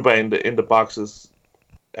Dzyuba in the boxes.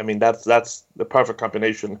 I mean, that's the perfect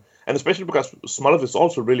combination, and especially because Smolov is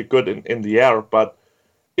also really good in the air. But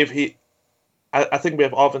I think we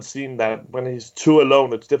have often seen that when he's too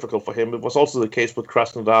alone, it's difficult for him. It was also the case with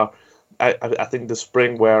Krasnodar. I think this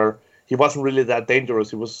spring where he wasn't really that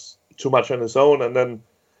dangerous. He was too much on his own, and then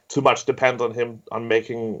too much depend on him on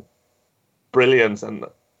making brilliance. And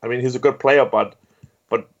I mean, he's a good player, but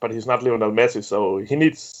he's not Lionel Messi, so he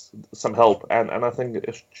needs some help. And I think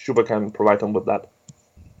Dzyuba can provide him with that.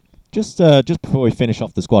 Just before we finish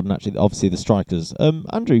off the squad and actually obviously the strikers,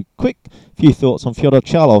 Andrew, quick few thoughts on Fyodor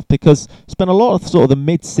Chalov, because spent a lot of sort of the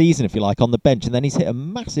mid-season, if you like, on the bench, and then he's hit a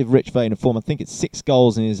massive rich vein of form. I think it's 6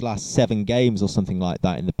 goals in his last 7 games or something like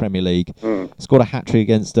that in the Premier League. Scored a hat-trick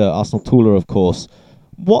against Arsenal Tula, of course.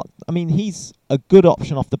 He's a good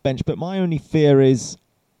option off the bench, but my only fear is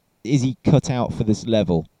he cut out for this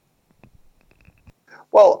level?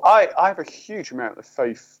 Well, I have a huge amount of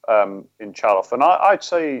faith in Chalov, and I'd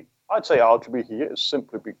say arguably he is,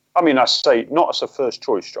 simply I say not as a first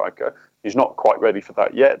choice striker. He's not quite ready for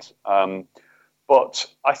that yet. But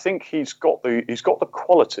I think he's got the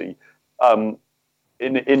quality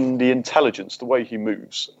in the intelligence, the way he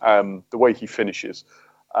moves, the way he finishes.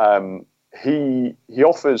 He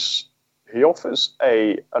offers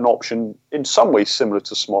an option in some ways similar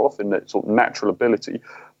to Smolov in that sort of natural ability,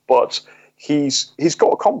 but he's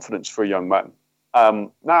got a confidence for a young man.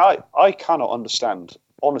 Now I cannot understand.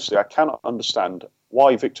 Honestly, I cannot understand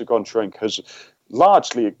why Viktor Goncharenko has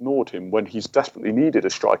largely ignored him when he's desperately needed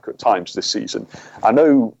a striker at times this season. I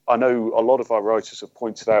know a lot of our writers have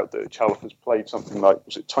pointed out that Chalov has played something like,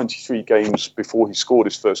 23 games before he scored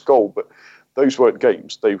his first goal, but those weren't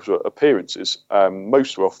games, those were appearances.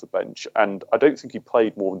 Most were off the bench, and I don't think he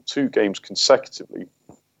played more than 2 games consecutively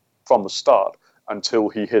from the start until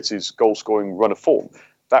he hit his goal-scoring run of form.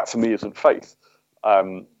 That, for me, isn't faith.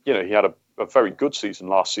 He had a very good season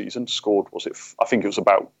last season. Scored, I think it was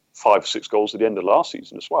about 5 or 6 goals at the end of last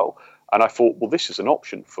season as well. And I thought, well, this is an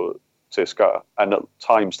option for CSKA. And at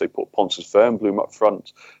times they put Pontus Wernbloom up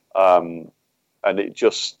front. And it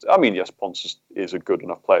just, I mean, yes, Pontus is a good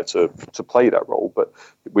enough player to play that role, but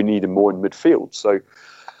we need him more in midfield. So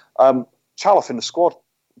Chalov in the squad,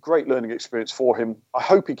 great learning experience for him. I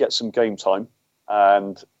hope he gets some game time.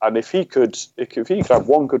 And if he could have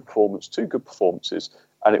 1 good performance, 2 good performances,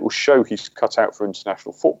 and it will show he's cut out for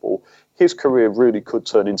international football, his career really could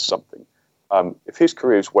turn into something. If his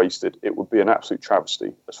career is wasted, it would be an absolute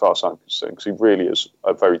travesty as far as I'm concerned, because he really is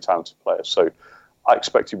a very talented player. So I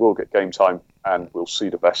expect he will get game time, and we'll see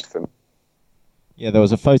the best of him. Yeah, there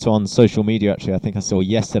was a photo on social media, actually, I think I saw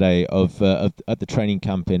yesterday, of at the training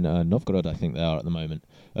camp in Novgorod, I think they are at the moment,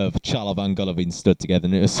 of Chalov and Golovin stood together,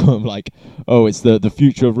 and it was sort of like, oh, it's the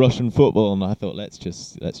future of Russian football, and I thought, let's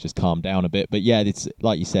just calm down a bit. But yeah, it's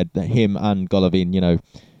like you said, him and Golovin,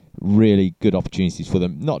 really good opportunities for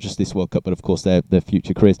them, not just this World Cup, but of course their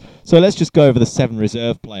future careers. So let's just go over the 7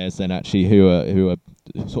 reserve players then, actually, who are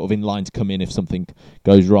sort of in line to come in if something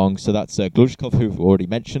goes wrong. So that's Gluzhkov, who we've already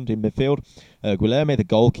mentioned in midfield, Guilherme, the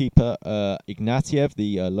goalkeeper, Ignatiev,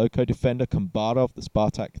 the Loco defender, Kombarov, the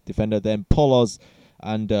Spartak defender, then Poloz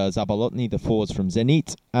and Zabolotny, the forwards from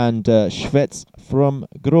Zenit, and Shvets from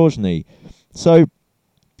Grozny. So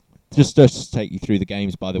just to take you through the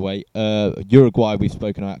games, by the way, Uruguay we've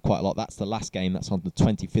spoken about quite a lot. That's the last game. That's on the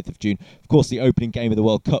 25th of June. Of course, the opening game of the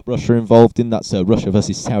World Cup, Russia involved in. That's Russia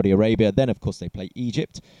versus Saudi Arabia. Then, of course, they play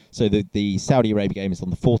Egypt. So the Saudi Arabia game is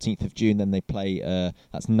on the 14th of June. Then they play,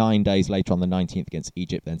 that's 9 days later on the 19th against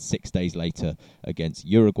Egypt. Then 6 days later against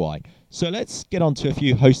Uruguay. So let's get on to a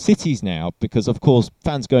few host cities now, because, of course,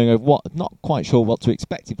 fans going over not quite sure what to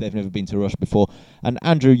expect if they've never been to Russia before. And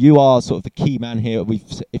Andrew, you are sort of the key man here.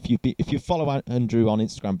 If you follow Andrew on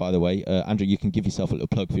Instagram, by the way, Andrew, you can give yourself a little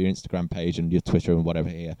plug for your Instagram page and your Twitter and whatever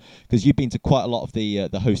here, because you've been to quite a lot of the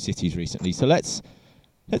host cities recently. So let's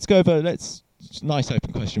go over. Nice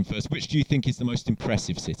open question first. Which do you think is the most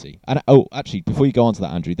impressive city? And actually, before you go on to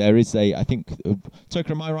that, Andrew, there is I think,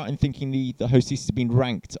 Toker, am I right in thinking the host cities have been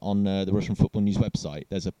ranked on the Russian Football News website?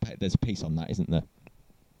 There's a piece on that, isn't there?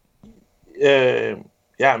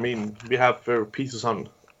 Yeah, I mean, we have pieces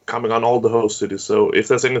coming on all the host cities. So if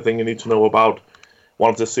there's anything you need to know about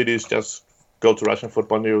one of the cities, just go to Russian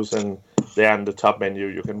Football News, and there in the top menu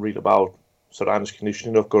you can read about Saransk,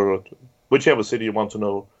 Nizhny Novgorod, whichever city you want to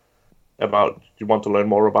know about, you want to learn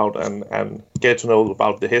more about, and get to know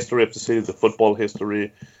about the history of the city, the football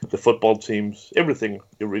history, the football teams, everything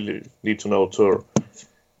you really need to know to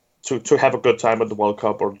have a good time at the World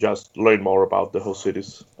Cup, or just learn more about the host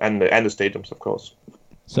cities and the stadiums, of course.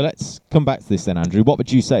 So let's come back to this then, Andrew. What would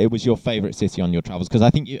you say was your favourite city on your travels? Because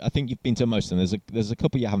I think you've been to most of them. There's a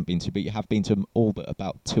couple you haven't been to, but you have been to all but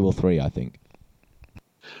about 2 or 3, I think.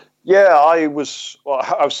 Yeah, I was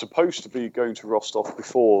supposed to be going to Rostov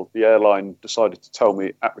before the airline decided to tell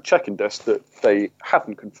me at the check-in desk that they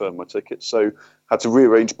hadn't confirmed my ticket, so had to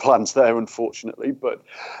rearrange plans there, unfortunately. But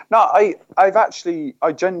no, I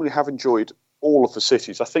genuinely have enjoyed all of the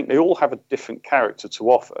cities. I think they all have a different character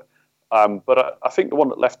to offer. But I think the one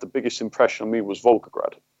that left the biggest impression on me was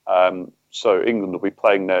Volgograd. So England will be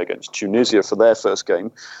playing there against Tunisia for their first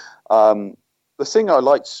game. The thing I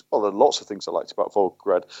liked, well, there are lots of things I liked about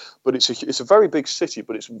Volgograd, but it's a very big city,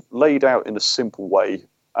 but it's laid out in a simple way.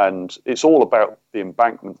 And it's all about the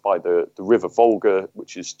embankment by the River Volga,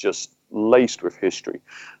 which is just laced with history.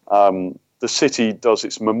 The city does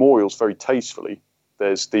its memorials very tastefully.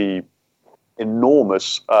 There's the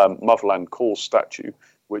enormous Motherland Corps statue,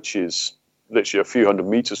 which is literally a few hundred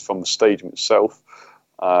meters from the stadium itself.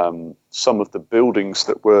 Some of the buildings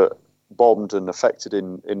that were bombed and affected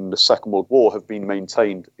in the Second World War have been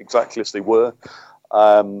maintained exactly as they were.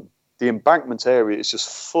 The embankment area is just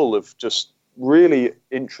full of just really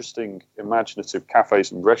interesting, imaginative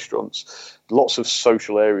cafes and restaurants, lots of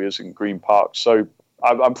social areas and green parks. So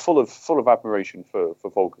I'm full of admiration for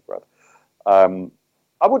Volgograd.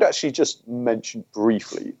 I would actually just mention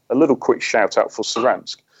briefly a little quick shout out for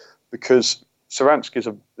Saransk, because Saransk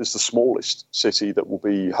is the smallest city that will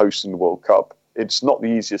be hosting the World Cup. It's not the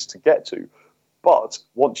easiest to get to, but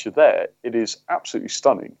once you're there, it is absolutely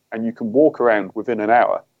stunning, and you can walk around within an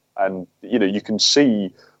hour, and you can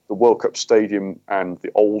see the World Cup stadium and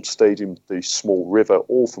the old stadium, the small river,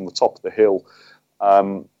 all from the top of the hill,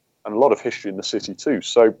 and a lot of history in the city too.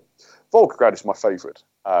 So Volgograd is my favourite,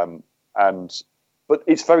 but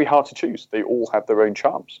it's very hard to choose. They all have their own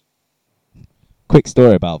charms. Quick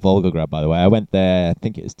story about Volgograd, by the way. I went there, I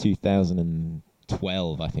think it was 2002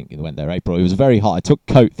 12, I think, we went there, April. It was very hot. I took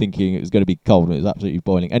coat thinking it was going to be cold, and it was absolutely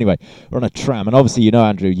boiling. Anyway, we're on a tram, and obviously, you know,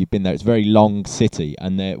 Andrew, you've been there. It's a very long city,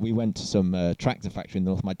 and we went to some tractor factory in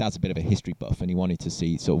the north. My dad's a bit of a history buff, and he wanted to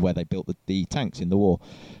see sort of where they built the tanks in the war.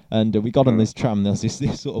 And we got on this tram, and there was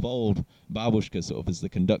this sort of old babushka sort of as the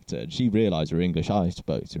conductor, and she realised we were English. I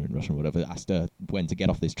spoke to her in Russian or whatever, asked her when to get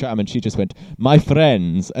off this tram, and she just went, "My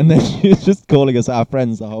friends," and then she was just calling us our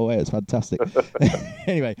friends the whole way. It's fantastic.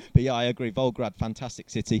 Anyway, but yeah, I agree. Volgograd, fantastic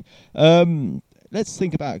city. Let's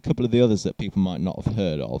think about a couple of the others that people might not have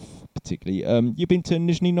heard of, particularly. You've been to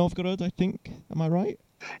Nizhny Novgorod, I think. Am I right?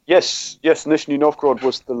 Yes. Nizhny Novgorod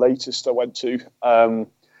was the latest I went to. And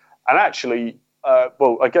actually,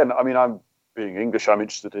 well, again, I mean, I'm being English. I'm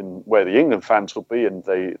interested in where the England fans will be, and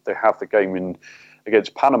they have the game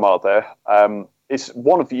against Panama there. It's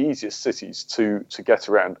one of the easiest cities to get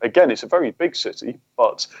around. Again, it's a very big city,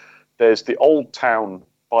 but there's the old town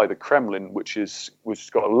by the Kremlin, which has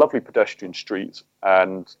got a lovely pedestrian street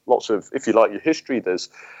and lots of, if you like your history, there's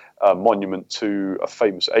a monument to a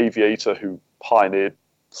famous aviator who pioneered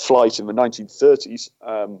flight in the 1930s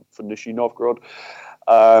for Nizhny Novgorod.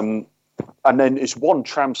 And then it's one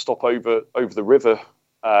tram stop over the river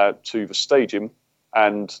to the stadium,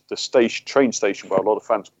 and the train station where a lot of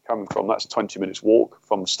fans are coming from. That's 20 minutes walk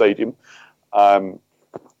from the stadium.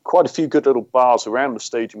 Quite a few good little bars around the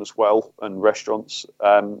stadium as well, and restaurants.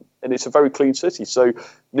 And it's a very clean city. So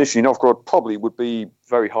Nizhny Novgorod probably would be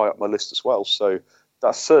very high up my list as well. So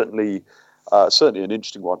that's certainly an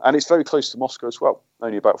interesting one. And it's very close to Moscow as well,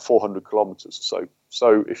 only about 400 kilometers or so.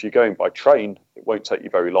 So if you're going by train, it won't take you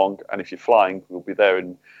very long. And if you're flying, you'll be there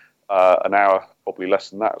in an hour, probably less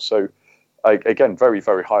than that. So again, very,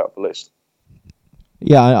 very high up the list.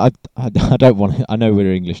 Yeah, I don't want to, I know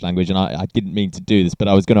we're English language, and I didn't mean to do this, but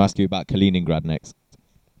I was going to ask you about Kaliningrad next.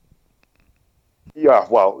 Yeah,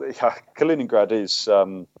 well, Kaliningrad is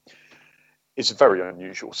a very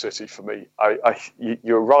unusual city for me.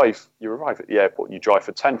 You arrive at the airport, and you drive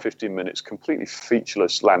for 10, 15 minutes, completely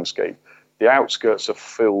featureless landscape. The outskirts are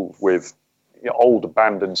filled with old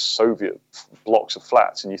abandoned Soviet blocks of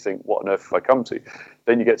flats, and you think, what on earth have I come to?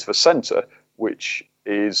 Then you get to the centre, which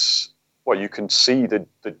is, well, you can see the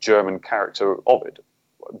German character of it,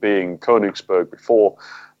 being Königsberg before,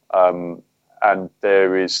 and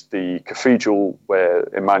there is the cathedral where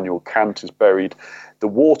Immanuel Kant is buried. The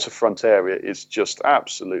waterfront area is just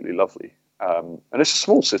absolutely lovely. And it's a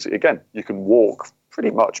small city. Again, you can walk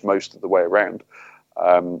pretty much most of the way around.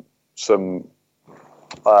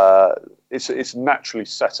 It's naturally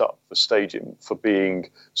set up, the stadium, for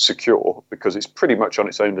being secure because it's pretty much on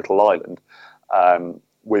its own little island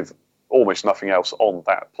with almost nothing else on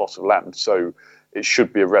that plot of land. So it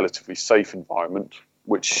should be a relatively safe environment,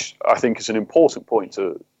 which I think is an important point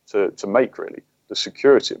to make, really. The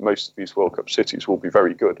security at most of these World Cup cities will be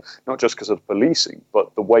very good, not just because of policing,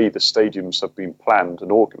 but the way the stadiums have been planned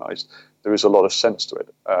and organised. There is a lot of sense to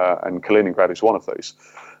it, and Kaliningrad is one of those.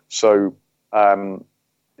 So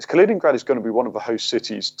Kaliningrad is going to be one of the host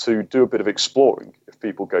cities to do a bit of exploring if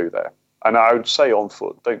people go there. And I would say on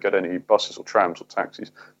foot, don't get any buses or trams or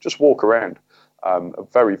taxis, just walk around. A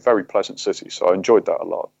very, very pleasant city, so I enjoyed that a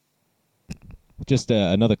lot. Just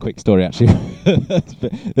another quick story, actually,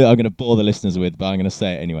 that I'm going to bore the listeners with, but I'm going to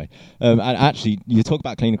say it anyway. And actually, you talk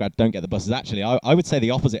about Kaliningrad, don't get the buses. Actually, I would say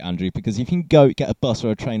the opposite, Andrew, because if you can get a bus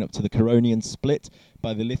or a train up to the Curonian Split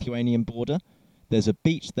by the Lithuanian border, there's a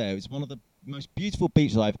beach there. It's one of the most beautiful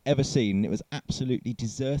beaches I've ever seen. It was absolutely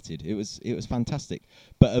deserted. It was fantastic.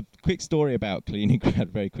 But a quick story about Kaliningrad,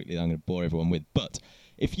 very quickly, that I'm going to bore everyone with. But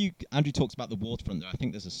Andrew talks about the waterfront there. I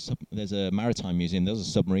think there's a maritime museum. There's a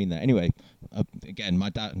submarine there. Anyway, again, my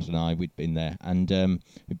dad and I, we'd been there, and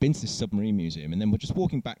we'd been to this submarine museum, and then we're just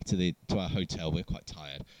walking back to our hotel. We're quite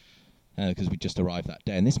tired because we just arrived that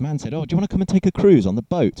day, and this man said, "Oh, do you want to come and take a cruise on the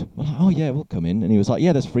boat?" We're like, "Oh yeah, we'll come in." And he was like,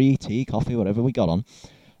 "Yeah, there's free tea, coffee, whatever." We got on.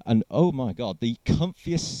 And oh my God, the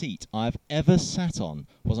comfiest seat I've ever sat on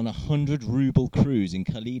was on a 100-ruble cruise in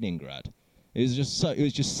Kaliningrad. It was just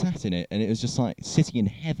sat in it, and it was just like sitting in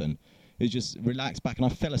heaven. It was just relaxed back, and I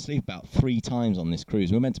fell asleep about 3 times on this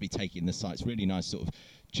cruise. We were meant to be taking the sights, really nice sort of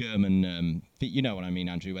German, you know what I mean,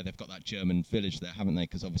 Andrew, where they've got that German village there, haven't they?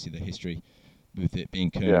 Because obviously the history with it being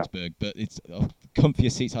Königsberg, yeah. But it's the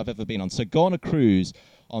comfiest seats I've ever been on. So go on a cruise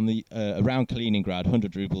on the around Kaliningrad,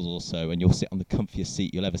 100 rubles or so, and you'll sit on the comfiest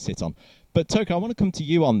seat you'll ever sit on. But Toka, I want to come to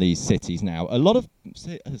you on these cities now. A lot of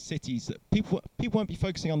cities that people won't be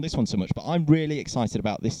focusing on this one so much, but I'm really excited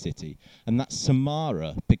about this city, and that's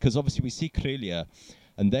Samara, because obviously we see Krylia,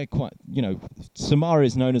 and they're quite, Samara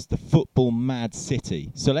is known as the football mad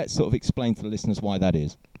city. So let's sort of explain to the listeners why that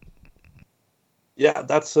is. Yeah,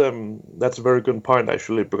 that's a very good point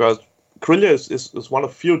actually, because Krylia is one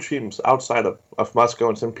of few teams outside of Moscow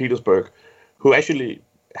and St. Petersburg who actually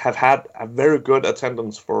have had a very good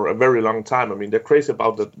attendance for a very long time. I mean, they're crazy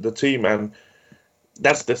about the team, and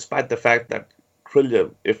that's despite the fact that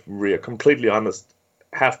Krylia, if we are completely honest,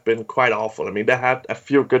 have been quite awful. I mean, they had a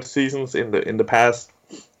few good seasons in the past,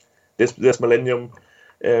 this millennium,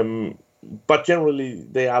 um, but generally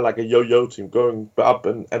they are like a yo-yo team going up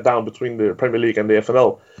and down between the Premier League and the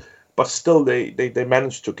FNL. But still, they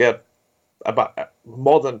managed to get about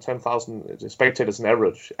more than 10,000 spectators on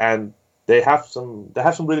average, and they have some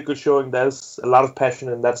really good showing. There's a lot of passion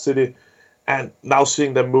in that city, and now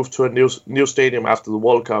seeing them move to a new stadium after the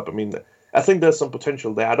World Cup, I mean, I think there's some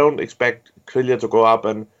potential there. I don't expect Krylia to go up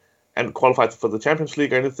and qualify for the Champions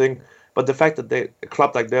League or anything, but the fact that a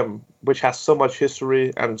club like them, which has so much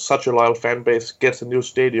history and such a loyal fan base, gets a new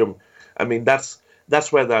stadium, I mean, that's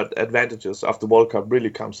where the advantages of the World Cup really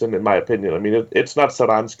comes in my opinion. I mean, it's not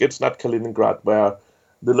Saransk, it's not Kaliningrad, where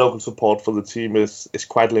the local support for the team is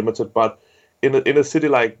quite limited, but in a city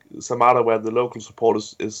like Samara, where the local support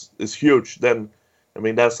is huge, then I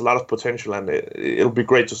mean there's a lot of potential, and it'll be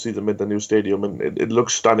great to see them in the new stadium, and it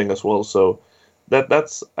looks stunning as well. So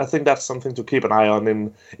that's I think that's something to keep an eye on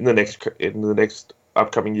in the next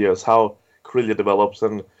upcoming years, how Krylia develops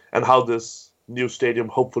and how this new stadium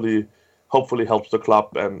hopefully helps the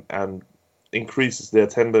club and increases the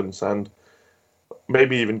attendance and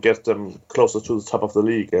maybe even get them closer to the top of the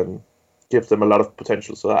league and give them a lot of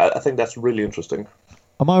potential. So I think that's really interesting.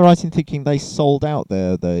 Am I right in thinking they sold out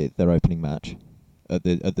their opening match at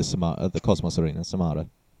the Cosmos Arena, Samara?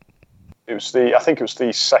 I think it was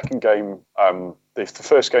the second game. The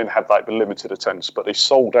first game had like the limited attendance, but they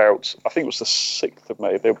sold out. I think it was the 6th of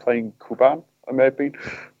May. They were playing Kuban. I may have been,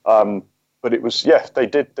 but it was they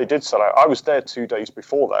did sell out. I was there 2 days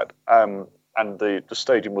before that, and the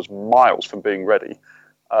stadium was miles from being ready,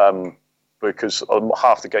 because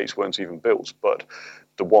half the gates weren't even built, but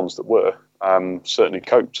the ones that were certainly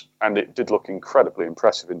coped, and it did look incredibly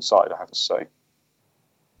impressive inside, I have to say.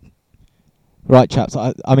 Right, chaps.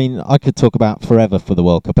 I mean, I could talk about forever for the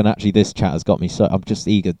World Cup, and actually this chat has got me so... I'm just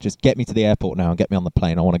eager. Just get me to the airport now and get me on the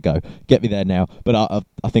plane. I want to go. Get me there now. But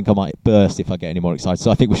I think I might burst if I get any more excited.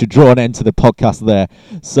 So I think we should draw an end to the podcast there.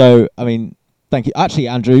 So, I mean, thank you. Actually,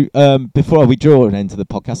 Andrew, before we draw an end to the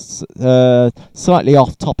podcast, slightly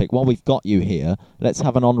off topic, while we've got you here, let's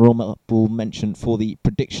have an honourable mention for the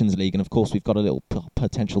Predictions League. And, of course, we've got a little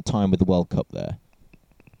potential time with the World Cup there.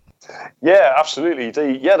 Yeah, absolutely.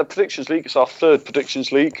 The Predictions League is our third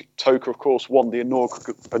Predictions League. Toka, of course, won the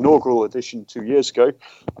inaugural edition 2 years ago.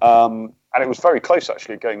 And it was very close,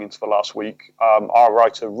 actually, going into the last week. Our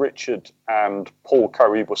writer, Richard, and Paul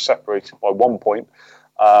Curry were separated by 1 point.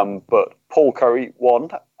 But Paul Curry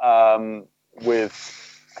won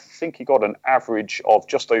with, I think he got an average of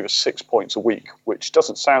just over 6 points a week, which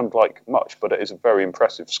doesn't sound like much, but it is a very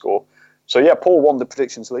impressive score. So, yeah, Paul won the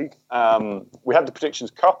Predictions League. We had the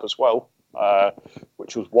Predictions Cup as well,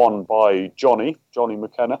 which was won by Johnny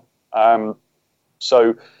McKenna.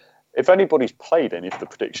 So if anybody's played any of the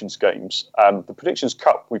predictions games, the Predictions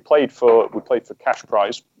Cup, we played for cash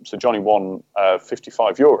prize. So Johnny won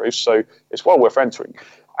 €55. So it's well worth entering.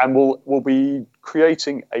 And we'll be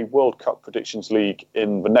creating a World Cup Predictions League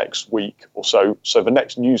in the next week or so. So the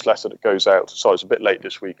next newsletter that goes out, sorry, it's a bit late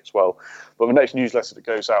this week as well, but the next newsletter that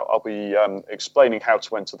goes out, I'll be explaining how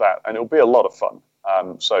to enter that, and it'll be a lot of fun.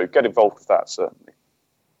 So get involved with that, certainly.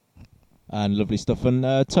 And lovely stuff. And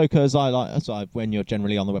Toka, when you're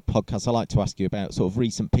generally on the web podcast, I like to ask you about sort of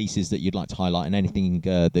recent pieces that you'd like to highlight and anything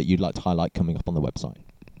that you'd like to highlight coming up on the website.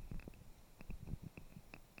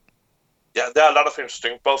 Yeah, there are a lot of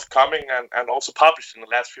interesting, both coming and also published in the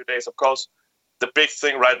last few days. Of course, the big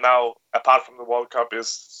thing right now, apart from the World Cup,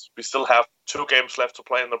 is we still have 2 games left to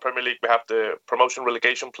play in the Premier League. We have the promotion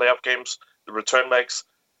relegation playoff games, the return legs.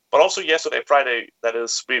 But also yesterday, Friday, that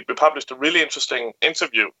is, we published a really interesting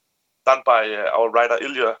interview done by our writer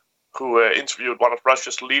Ilya, who interviewed one of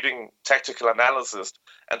Russia's leading tactical analysts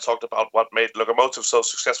and talked about what made Lokomotiv so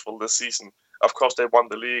successful this season. Of course, they won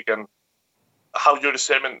the league, and how Yuri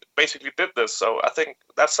Semin basically did this. So I think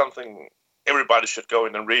that's something everybody should go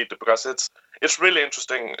in and read, because it's really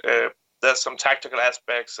interesting. There's some tactical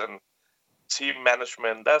aspects and team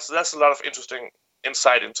management. There's a lot of interesting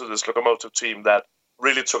insight into this Lokomotiv team that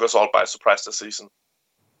really took us all by surprise this season.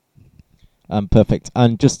 Perfect.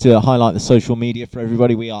 And just to highlight the social media for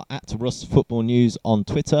everybody, we are at Russ Football News on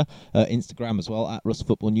Twitter, Instagram as well, at Russ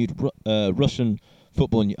Football News, Russian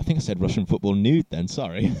Football. I think I said Russian Football Nude then.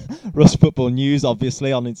 Sorry, Russian Football News,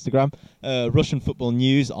 obviously on Instagram. Russian Football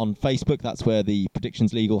News on Facebook. That's where the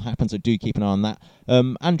Predictions League all happens. So do keep an eye on that.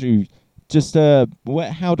 Andrew, just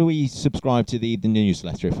how do we subscribe to the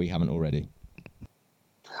newsletter if we haven't already?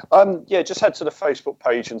 Just head to the Facebook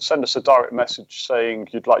page and send us a direct message saying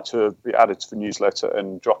you'd like to be added to the newsletter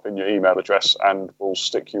and drop in your email address, and we'll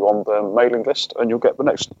stick you on the mailing list and you'll get the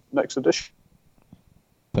next edition.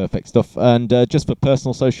 Perfect stuff. And just for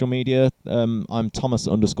personal social media, I'm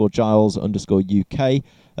Thomas_Giles_UK.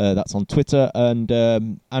 That's on Twitter. And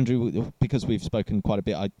Andrew, because we've spoken quite a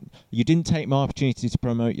bit, you didn't take my opportunity to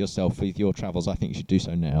promote yourself with your travels. I think you should do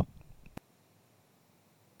so now.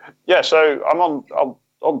 Yeah, so I'm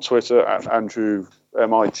on Twitter at Andrew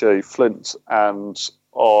MIJ Flint, and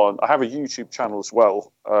I have a YouTube channel as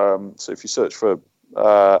well. So if you search for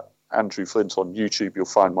Andrew Flint on YouTube, you'll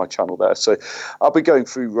find my channel there. So I'll be going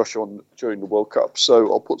through Russia during the World Cup. So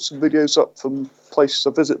I'll put some videos up from places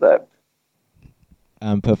I visit there.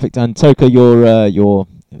 Perfect. And Toka, your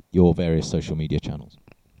various social media channels.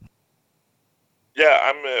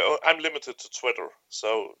 Yeah, I'm limited to Twitter,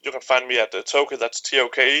 so you can find me at Toka. That's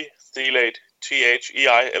TOKE, Theilade,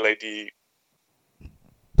 THEILADE.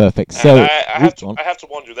 Perfect. So I have to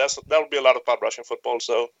warn you, that'll be a lot about Russian football,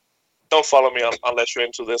 so don't follow me unless you're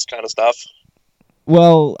into this kind of stuff.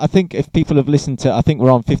 Well, I think if people have listened to, I think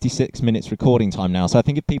we're on 56 minutes recording time now, so I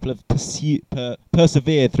think if people have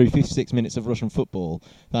persevered through 56 minutes of Russian football,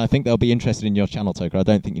 then I think they'll be interested in your channel, Toka. I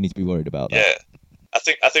don't think you need to be worried about that. Yeah. I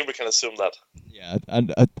think we can assume that. Yeah,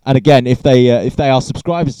 and again, if they are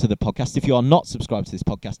subscribers to the podcast, if you are not subscribed to this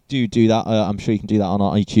podcast, do that. I'm sure you can do that on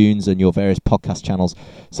iTunes and your various podcast channels.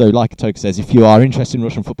 So, like Toka says, if you are interested in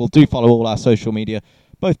Russian football, do follow all our social media,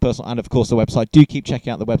 both personal and, of course, the website. Do keep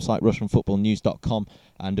checking out the website, RussianFootballNews.com,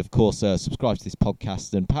 and, of course, subscribe to this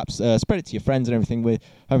podcast and perhaps spread it to your friends and everything. We're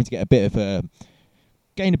hoping to get a bit of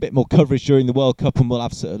gain a bit more coverage during the World Cup, and we'll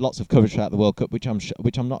have lots of coverage throughout the World Cup, which I'm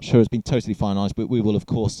not sure has been totally finalised, but we will of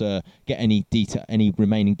course get any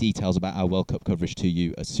remaining details about our World Cup coverage to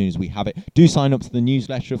you as soon as we have it. Do sign up to the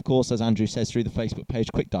newsletter, of course, as Andrew says, through the Facebook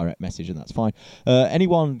page. Quick direct message, and that's fine.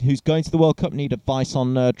 Anyone who's going to the World Cup, need advice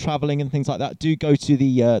on travelling and things like that, do go to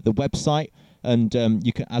the website. And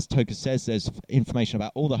you can, as Toka says, there's information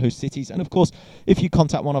about all the host cities. And of course, if you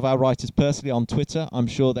contact one of our writers personally on Twitter, I'm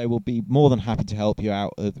sure they will be more than happy to help you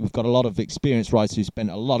out. We've got a lot of experienced writers who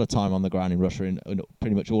spend a lot of time on the ground in Russia in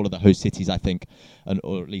pretty much all of the host cities, I think,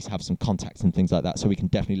 or at least have some contacts and things like that. So we can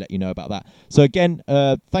definitely let you know about that. So again,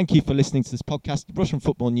 thank you for listening to this podcast.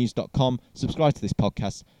 RussianFootballNews.com. Subscribe to this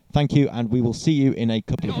podcast. Thank you, and we will see you in a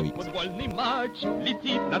couple of weeks.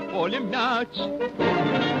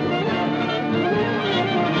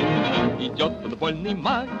 Идет футбольный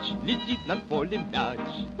матч, летит над полем мяч.